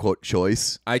quote-unquote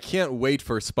choice. I can't wait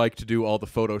for Spike to do all the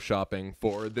photoshopping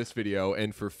for this video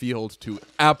and for Field to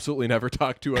absolutely never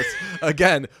talk to us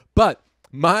again. But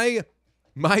my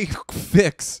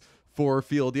fix for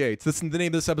Field Yates, the name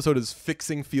of this episode is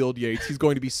Fixing Field Yates. He's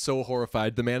going to be so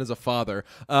horrified. The man is a father.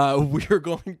 Here's what we're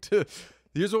going to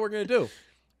do.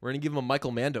 We're going to give him a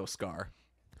Michael Mando scar.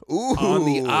 Ooh. On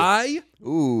the eye.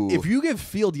 Ooh. If you give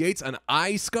Field Yates an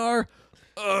eye scar,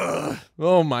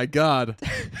 oh my God.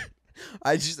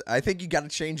 I think you got to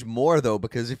change more though,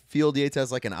 because if Field Yates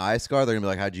has like an eye scar, they're gonna be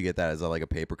like, "How'd you get that? Is that like a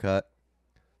paper cut?"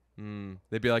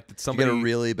 They'd be like, "Did somebody get a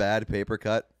really bad paper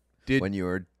cut when you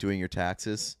were doing your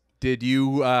taxes? Did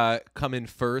you come in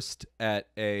first at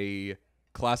a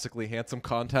classically handsome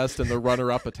contest and the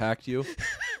runner-up attacked you?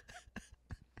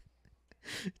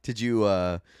 Did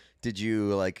you Did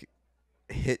you like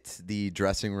hit the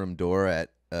dressing room door at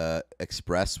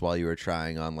Express while you were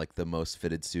trying on like the most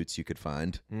fitted suits you could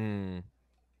find?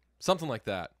 Something like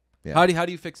that. Yeah. How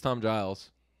do you fix Tom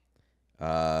Giles?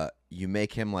 You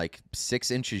make him like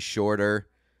 6 inches shorter,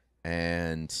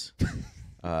 and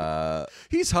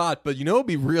he's hot, but you know it'd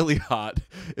be really hot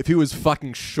if he was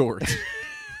fucking short.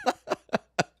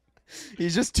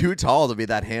 he's just too tall to be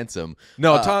that handsome.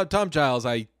 No, Tom Giles,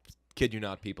 I kid you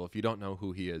not, people. If you don't know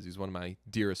who he is, he's one of my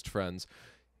dearest friends.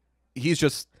 He's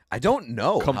just I don't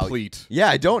know complete.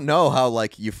 I don't know how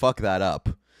like you fuck that up.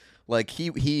 Like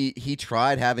he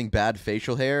tried having bad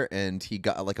facial hair and he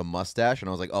got like a mustache and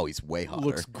I was like, oh, he's way hotter.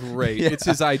 Looks great. Yeah. It's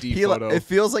his ID photo. It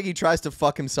feels like he tries to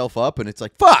fuck himself up and it's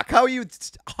like, fuck, how are you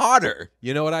hotter?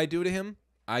 You know what I do to him?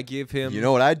 I give him. You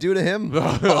know what I do to him? A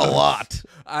lot.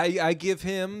 I give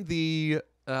him the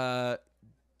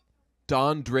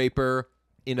Don Draper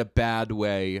in a bad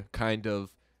way, kind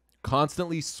of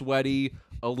constantly sweaty,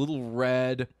 a little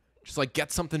red, just like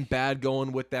get something bad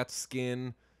going with that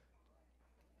skin.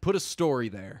 Put a story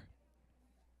there.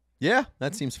 Yeah,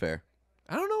 that seems fair.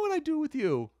 I don't know what I do with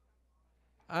you.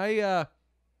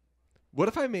 What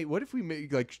if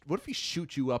we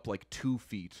shoot you up like 2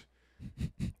 feet?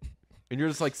 And you're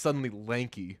just like suddenly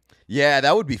lanky. Yeah,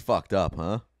 that would be fucked up,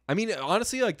 huh? I mean,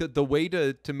 honestly, like the way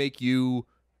to make you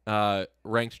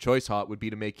ranked choice hot would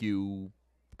be to make you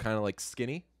kind of like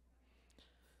skinny.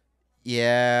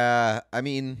 Yeah, I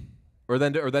mean, or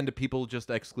then do people just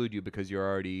exclude you because you're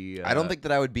already? I don't think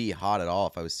that I would be hot at all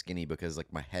if I was skinny because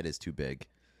like my head is too big.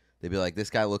 They'd be like, this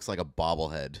guy looks like a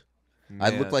bobblehead. Man,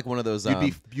 I'd look like one of those.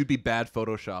 You'd be bad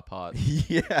Photoshop hot.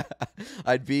 Yeah,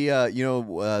 I'd be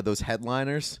those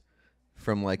headliners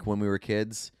from like when we were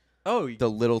kids. Oh, the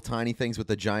little tiny things with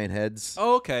the giant heads.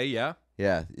 Oh, okay, yeah.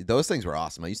 Yeah, those things were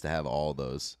awesome. I used to have all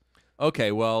those.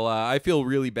 Okay, well, I feel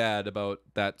really bad about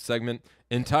that segment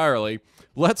entirely.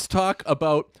 Let's talk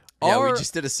about we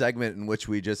just did a segment in which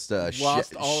we just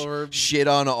lost all our shit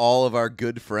on all of our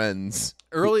good friends.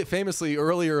 Famously,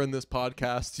 earlier in this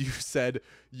podcast, you said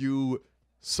you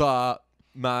saw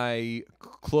my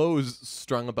clothes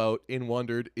strung about and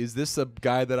wondered, is this a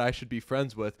guy that I should be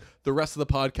friends with? The rest of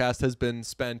the podcast has been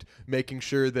spent making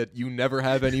sure that you never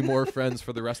have any more friends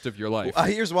for the rest of your life.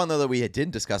 Here's one, though, that we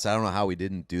didn't discuss. I don't know how we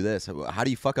didn't do this. How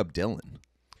do you fuck up Dylan?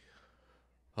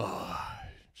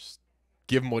 Just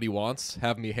give him what he wants.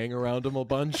 Have me hang around him a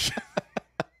bunch.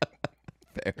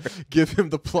 Fair. Give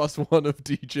him the +1 of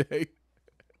DJ.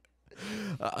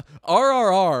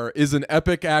 RRR is an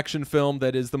epic action film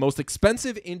that is the most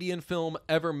expensive Indian film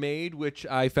ever made, which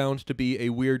I found to be a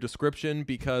weird description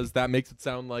because that makes it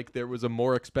sound like there was a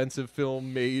more expensive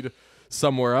film made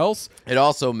somewhere else. It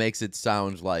also makes it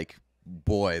sound like,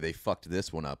 boy, they fucked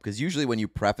this one up. Because usually when you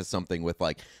preface something with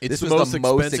like, this was was the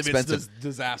most expensive, it's a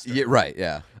disaster. Yeah, right,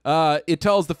 yeah. It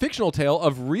tells the fictional tale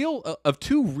of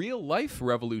two real-life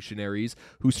revolutionaries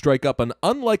who strike up an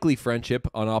unlikely friendship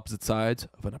on opposite sides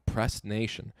of an oppressed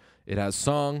nation. It has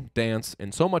song, dance,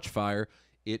 and so much fire,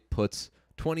 it puts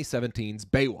 2017's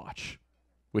Baywatch,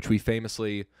 which we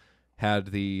famously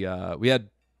had we had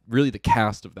really the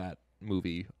cast of that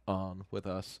movie on with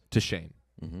us, to shame.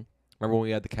 Mm-hmm. Remember when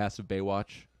we had the cast of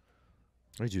Baywatch?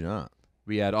 I do not.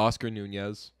 We had Oscar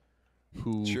Nunez,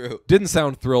 who True. didn't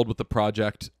sound thrilled with the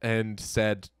project and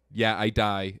said, yeah, I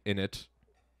die in it.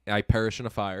 I perish in a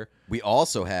fire. We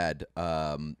also had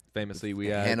famously we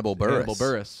had Hannibal Buress. Hannibal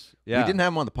Buress. Yeah. We didn't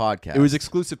have him on the podcast. It was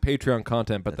exclusive Patreon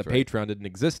content, but That's the right. Patreon didn't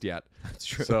exist yet. That's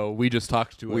true. So we just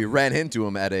talked to him. We ran into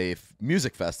him at a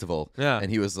music festival. Yeah.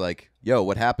 And he was like, yo,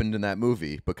 what happened in that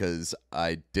movie? Because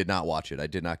I did not watch it. I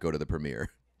did not go to the premiere.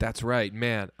 That's right,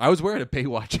 man. I was wearing a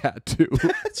Baywatch hat, too.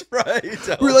 That's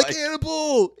right. We were like,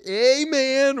 Hannibal, hey,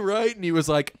 man, right? And he was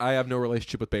like, I have no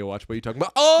relationship with Baywatch. What are you talking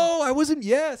about? Oh, I wasn't.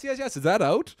 Yes. Is that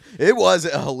out? It was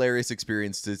a hilarious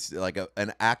experience to like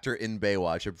an actor in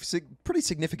Baywatch, a pretty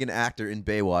significant actor in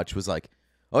Baywatch was like,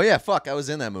 oh, yeah, fuck, I was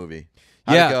in that movie.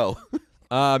 How'd it go?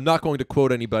 I'm not going to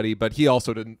quote anybody, but he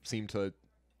also didn't seem to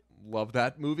love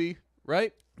that movie,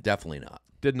 right? Definitely not.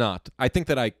 Did not. I think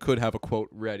that I could have a quote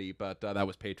ready, but that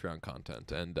was Patreon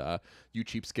content, and you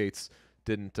cheapskates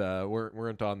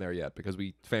weren't on there yet because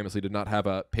we famously did not have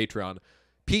a Patreon.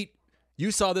 Pete, you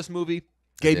saw this movie,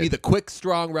 gave me the quick,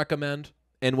 strong recommend,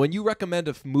 and when you recommend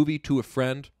a movie to a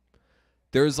friend,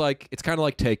 it's kind of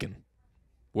like Taken,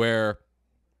 where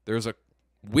there's a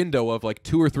window of like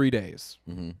 2 or 3 days,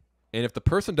 and if the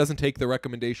person doesn't take the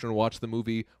recommendation and watch the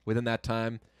movie within that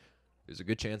time, there's a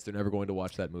good chance they're never going to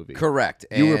watch that movie. Correct.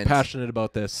 You were passionate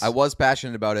about this. I was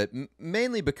passionate about it,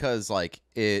 mainly because like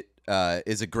it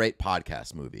is a great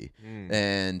podcast movie.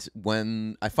 And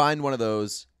when I find one of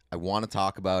those, I want to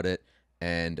talk about it,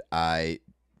 and I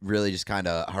really just kind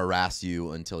of harass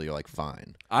you until you're like,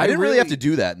 fine. I didn't really have to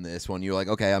do that in this one. You're like,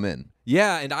 okay, I'm in.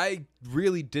 Yeah, and I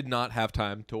really did not have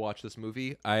time to watch this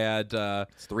movie. I had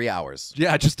it's 3 hours.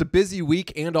 Yeah, just a busy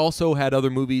week, and also had other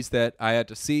movies that I had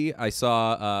to see. I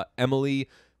saw Emily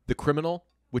the Criminal,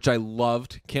 which I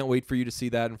loved. Can't wait for you to see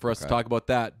that and for us to talk about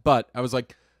that. But I was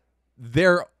like,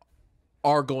 there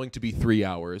are going to be 3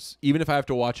 hours. Even if I have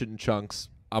to watch it in chunks,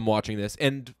 I'm watching this.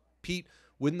 And Pete,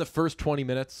 within the first 20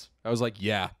 minutes, I was like,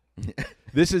 yeah.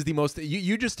 This is the most...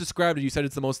 You just described it. You said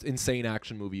it's the most insane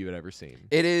action movie you had ever seen.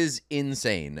 It is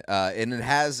insane. And it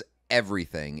has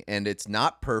everything. And it's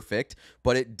not perfect,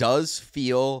 but it does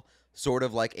feel sort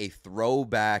of like a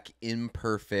throwback,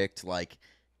 imperfect, like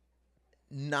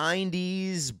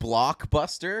 90s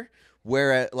blockbuster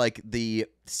where like the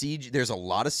CG, there's a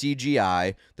lot of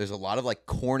CGI, there's a lot of like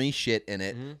corny shit in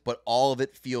it, but all of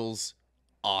it feels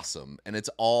awesome. And it's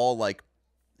all like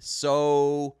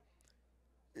so...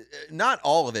 Not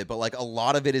all of it, but like a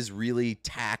lot of it is really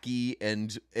tacky,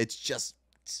 and it's just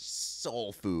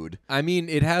soul food. I mean,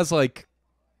 it has like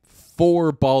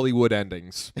 4 Bollywood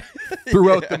endings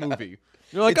throughout the movie.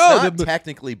 You're like, it's not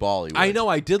technically Bollywood. I know.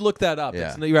 I did look that up.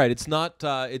 Yeah. You're right. It's not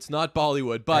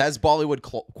Bollywood, but it has Bollywood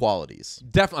qualities.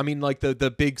 Definitely. I mean, like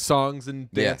the big songs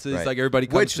and dances, like everybody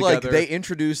comes together. Which, like, they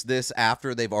introduce this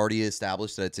after they've already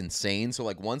established that it's insane. So,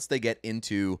 like, once they get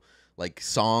into like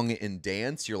song and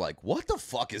dance, you're like, what the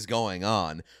fuck is going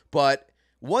on? But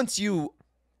once you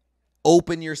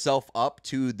open yourself up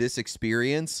to this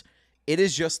experience, it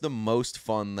is just the most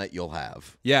fun that you'll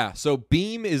have. Yeah. So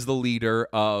Beam is the leader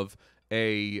of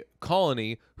a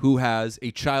colony who has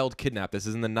a child kidnapped. This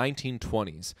is in the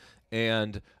 1920s.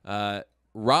 And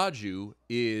Raju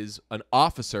is an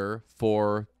officer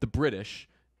for the British,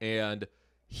 and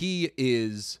he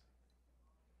is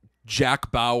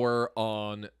Jack Bauer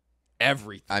on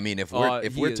everything. I mean, if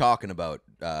we're talking about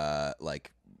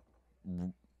like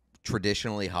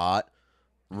traditionally hot,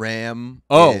 Ram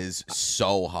is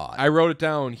so hot. I wrote it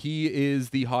down. He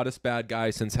is the hottest bad guy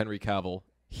since Henry Cavill.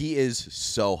 He is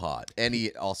so hot, and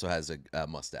he also has a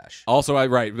mustache. Also, I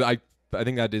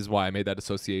think that is why I made that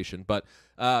association. But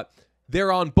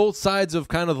they're on both sides of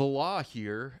kind of the law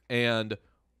here, and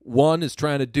one is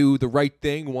trying to do the right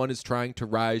thing, one is trying to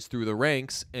rise through the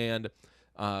ranks, and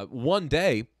one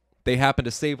day they happen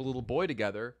to save a little boy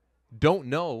together, don't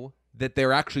know that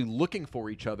they're actually looking for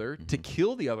each other to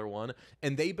kill the other one,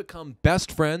 and they become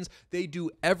best friends. They do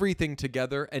everything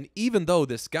together, and even though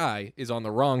this guy is on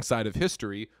the wrong side of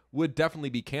history, would definitely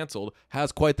be canceled,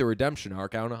 has quite the redemption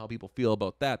arc. I don't know how people feel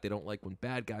about that. They don't like when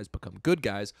bad guys become good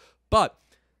guys, but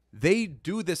they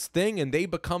do this thing, and they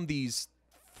become these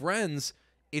friends.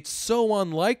 It's so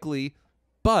unlikely,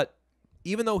 but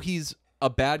even though he's a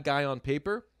bad guy on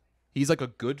paper, he's like a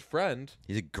good friend.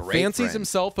 He's a great fancies friend.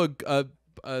 Himself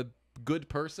a good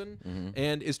person,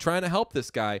 and is trying to help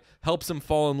this guy, helps him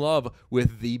fall in love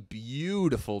with the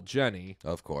beautiful Jenny.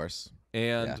 Of course.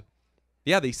 And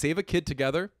yeah, they save a kid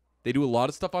together. They do a lot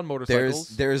of stuff on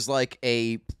motorcycles. There's like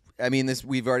we've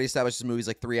already established this movie's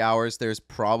like 3 hours. There's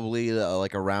probably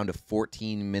like around a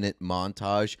 14-minute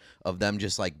montage of them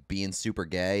just like being super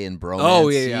gay and bromance. Oh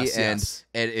yeah, and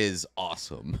it is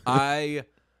awesome.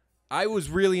 I was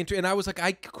really into, and I was like,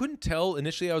 I couldn't tell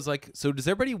initially. I was like, so is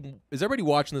everybody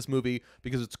watching this movie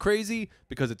because it's crazy,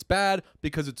 because it's bad,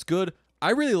 because it's good? I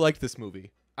really liked this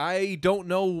movie. I don't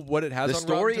know what it has. The on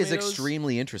story Rotten is Tomatoes.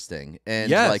 extremely interesting, and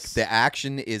like the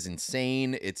action is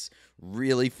insane. It's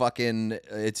really fucking.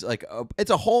 It's like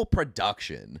it's a whole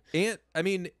production. And I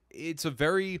mean, it's a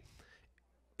very.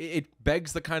 It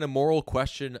begs the kind of moral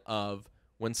question of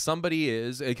when somebody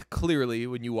is clearly,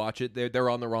 when you watch it, they're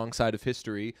on the wrong side of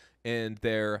history and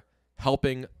they're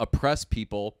helping oppress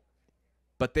people,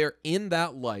 but they're in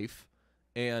that life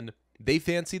and they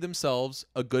fancy themselves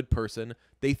a good person.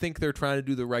 They think they're trying to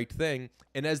do the right thing.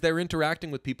 And as they're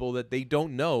interacting with people that they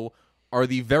don't know are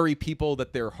the very people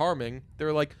that they're harming,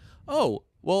 they're like, oh,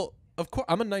 well, of course,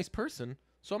 I'm a nice person,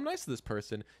 so I'm nice to this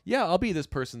person. Yeah, I'll be this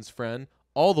person's friend.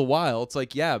 All the while, it's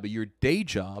like, yeah, but your day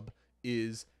job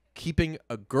is keeping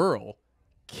a girl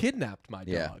kidnapped, my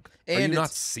dog. Are you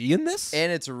not seeing this?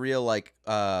 And it's a real, like,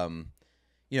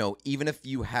 even if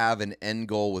you have an end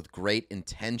goal with great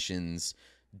intentions,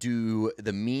 do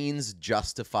the means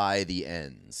justify the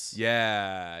ends?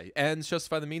 Yeah, ends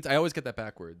justify the means. I always get that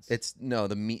backwards. Does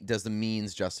the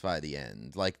means justify the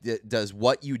end? Like, does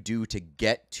what you do to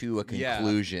get to a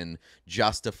conclusion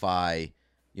justify,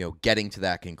 getting to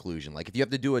that conclusion? Like, if you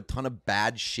have to do a ton of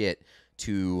bad shit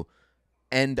to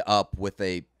end up with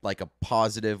a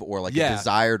positive or like a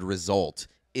desired result,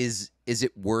 is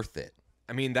it worth it?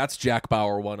 I mean, that's Jack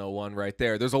Bauer 101 right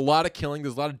there. There's a lot of killing.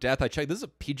 There's a lot of death. I checked. This is a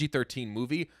PG-13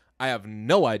 movie. I have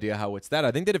no idea how it's that.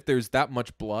 I think that if there's that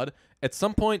much blood, at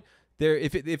some point,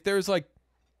 if there's like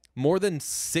more than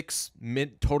 6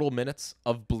 total minutes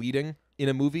of bleeding in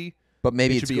a movie, But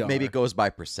maybe it should be maybe R. it goes by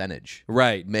percentage.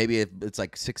 Right. Maybe it's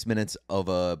like 6 minutes of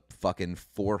a fucking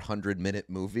 400-minute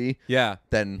movie. Yeah.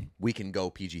 Then we can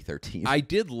go PG-13. I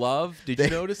did love. Did you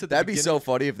notice at the that'd be beginning? so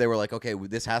funny if they were like, okay,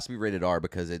 this has to be rated R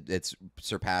because it's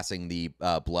surpassing the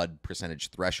blood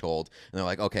percentage threshold, and they're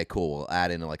like, okay, cool, we'll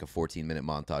add in like a 14-minute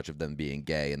montage of them being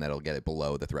gay, and that'll get it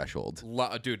below the threshold.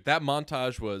 Dude, that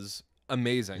montage was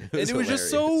amazing. It was and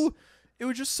hilarious. it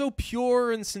was just so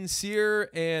pure and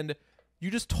sincere, and you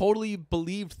just totally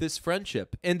believed this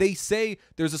friendship. And they say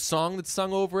there's a song that's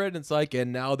sung over it, and it's like,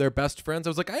 and now they're best friends. I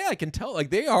was like, yeah, I can tell.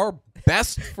 Like, they are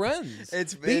best friends.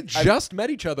 They just met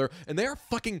each other, and they are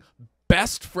fucking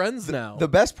best friends now. The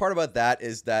best part about that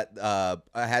is that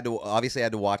I had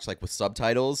to watch like with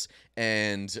subtitles,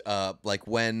 and like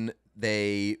when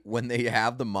they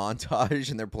have the montage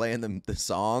and they're playing the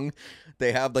song,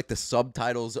 they have like the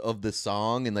subtitles of the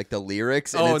song and like the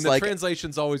lyrics. And it's the like,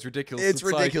 translation's always ridiculous. It's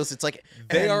ridiculous. Like, it's like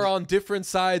they are on different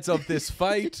sides of this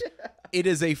fight. It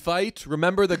is a fight.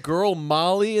 Remember the girl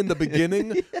Molly in the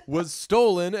beginning was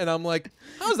stolen, and I'm like,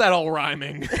 how's that all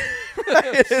rhyming?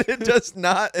 It does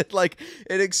not.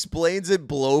 It explains it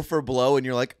blow for blow, and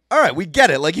you're like, all right, we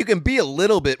get it. Like, you can be a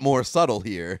little bit more subtle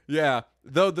here. Yeah.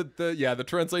 Though the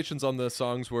translations on the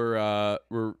songs were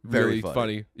Very really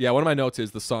funny. Yeah, one of my notes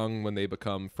is the song when they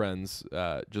become friends,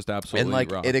 just absolutely and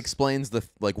like rocks. it explains the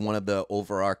one of the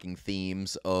overarching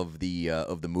themes of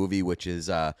the movie, which is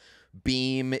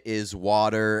Beam is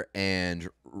water and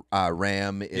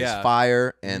Ram is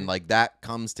fire, and like that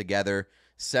comes together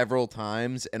several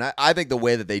times. And I think the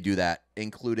way that they do that,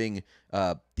 including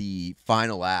the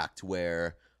final act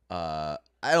where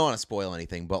I don't want to spoil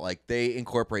anything, but like they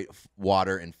incorporate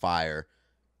water and fire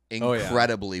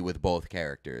incredibly with both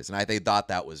characters, and they thought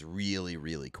that was really,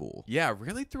 really cool. Yeah,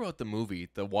 really throughout the movie,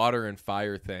 the water and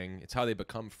fire thing, it's how they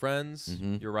become friends.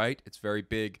 Mm-hmm. You're right. It's very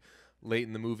big late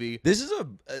in the movie. This is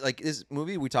this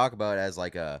movie we talk about as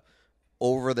like a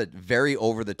very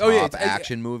over the top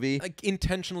action movie, like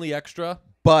intentionally extra.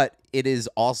 But it is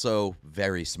also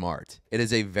very smart. It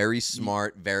is a very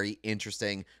smart, very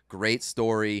interesting, great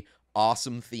story,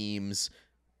 awesome themes.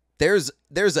 There's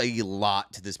a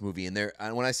lot to this movie, and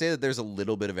when I say that there's a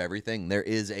little bit of everything, there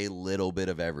is a little bit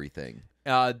of everything.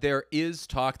 There is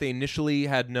talk. They initially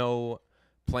had no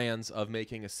plans of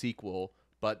making a sequel,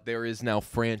 but there is now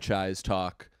franchise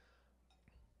talk.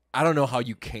 I don't know how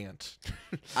you can't.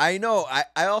 I know.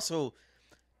 I also,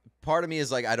 part of me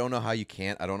is like, I don't know how you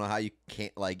can't. I don't know how you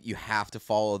can't. Like, you have to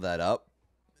follow that up,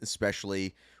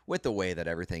 especially with the way that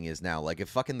everything is now. Like, if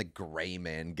fucking the Gray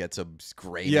Man gets a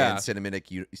Gray Man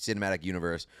cinematic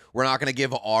universe, we're not gonna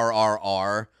give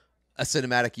RRR a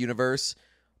cinematic universe.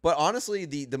 But honestly,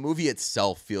 the movie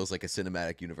itself feels like a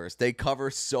cinematic universe. They cover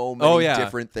so many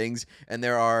different things, and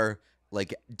there are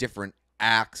like different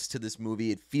acts to this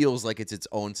movie. It feels like it's its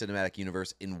own cinematic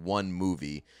universe in one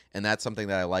movie, and that's something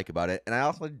that I like about it. And I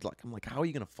also I'm like, how are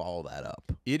you going to follow that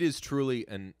up? It is truly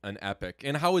an epic.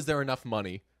 And how is there enough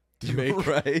money to make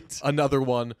right another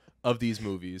one of these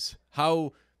movies?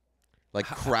 How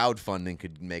crowdfunding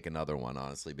could make another one,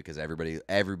 honestly, because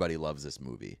everybody loves this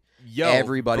movie. Yo,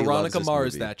 everybody Veronica loves this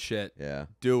Mars movie. that shit. Yeah,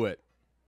 do it.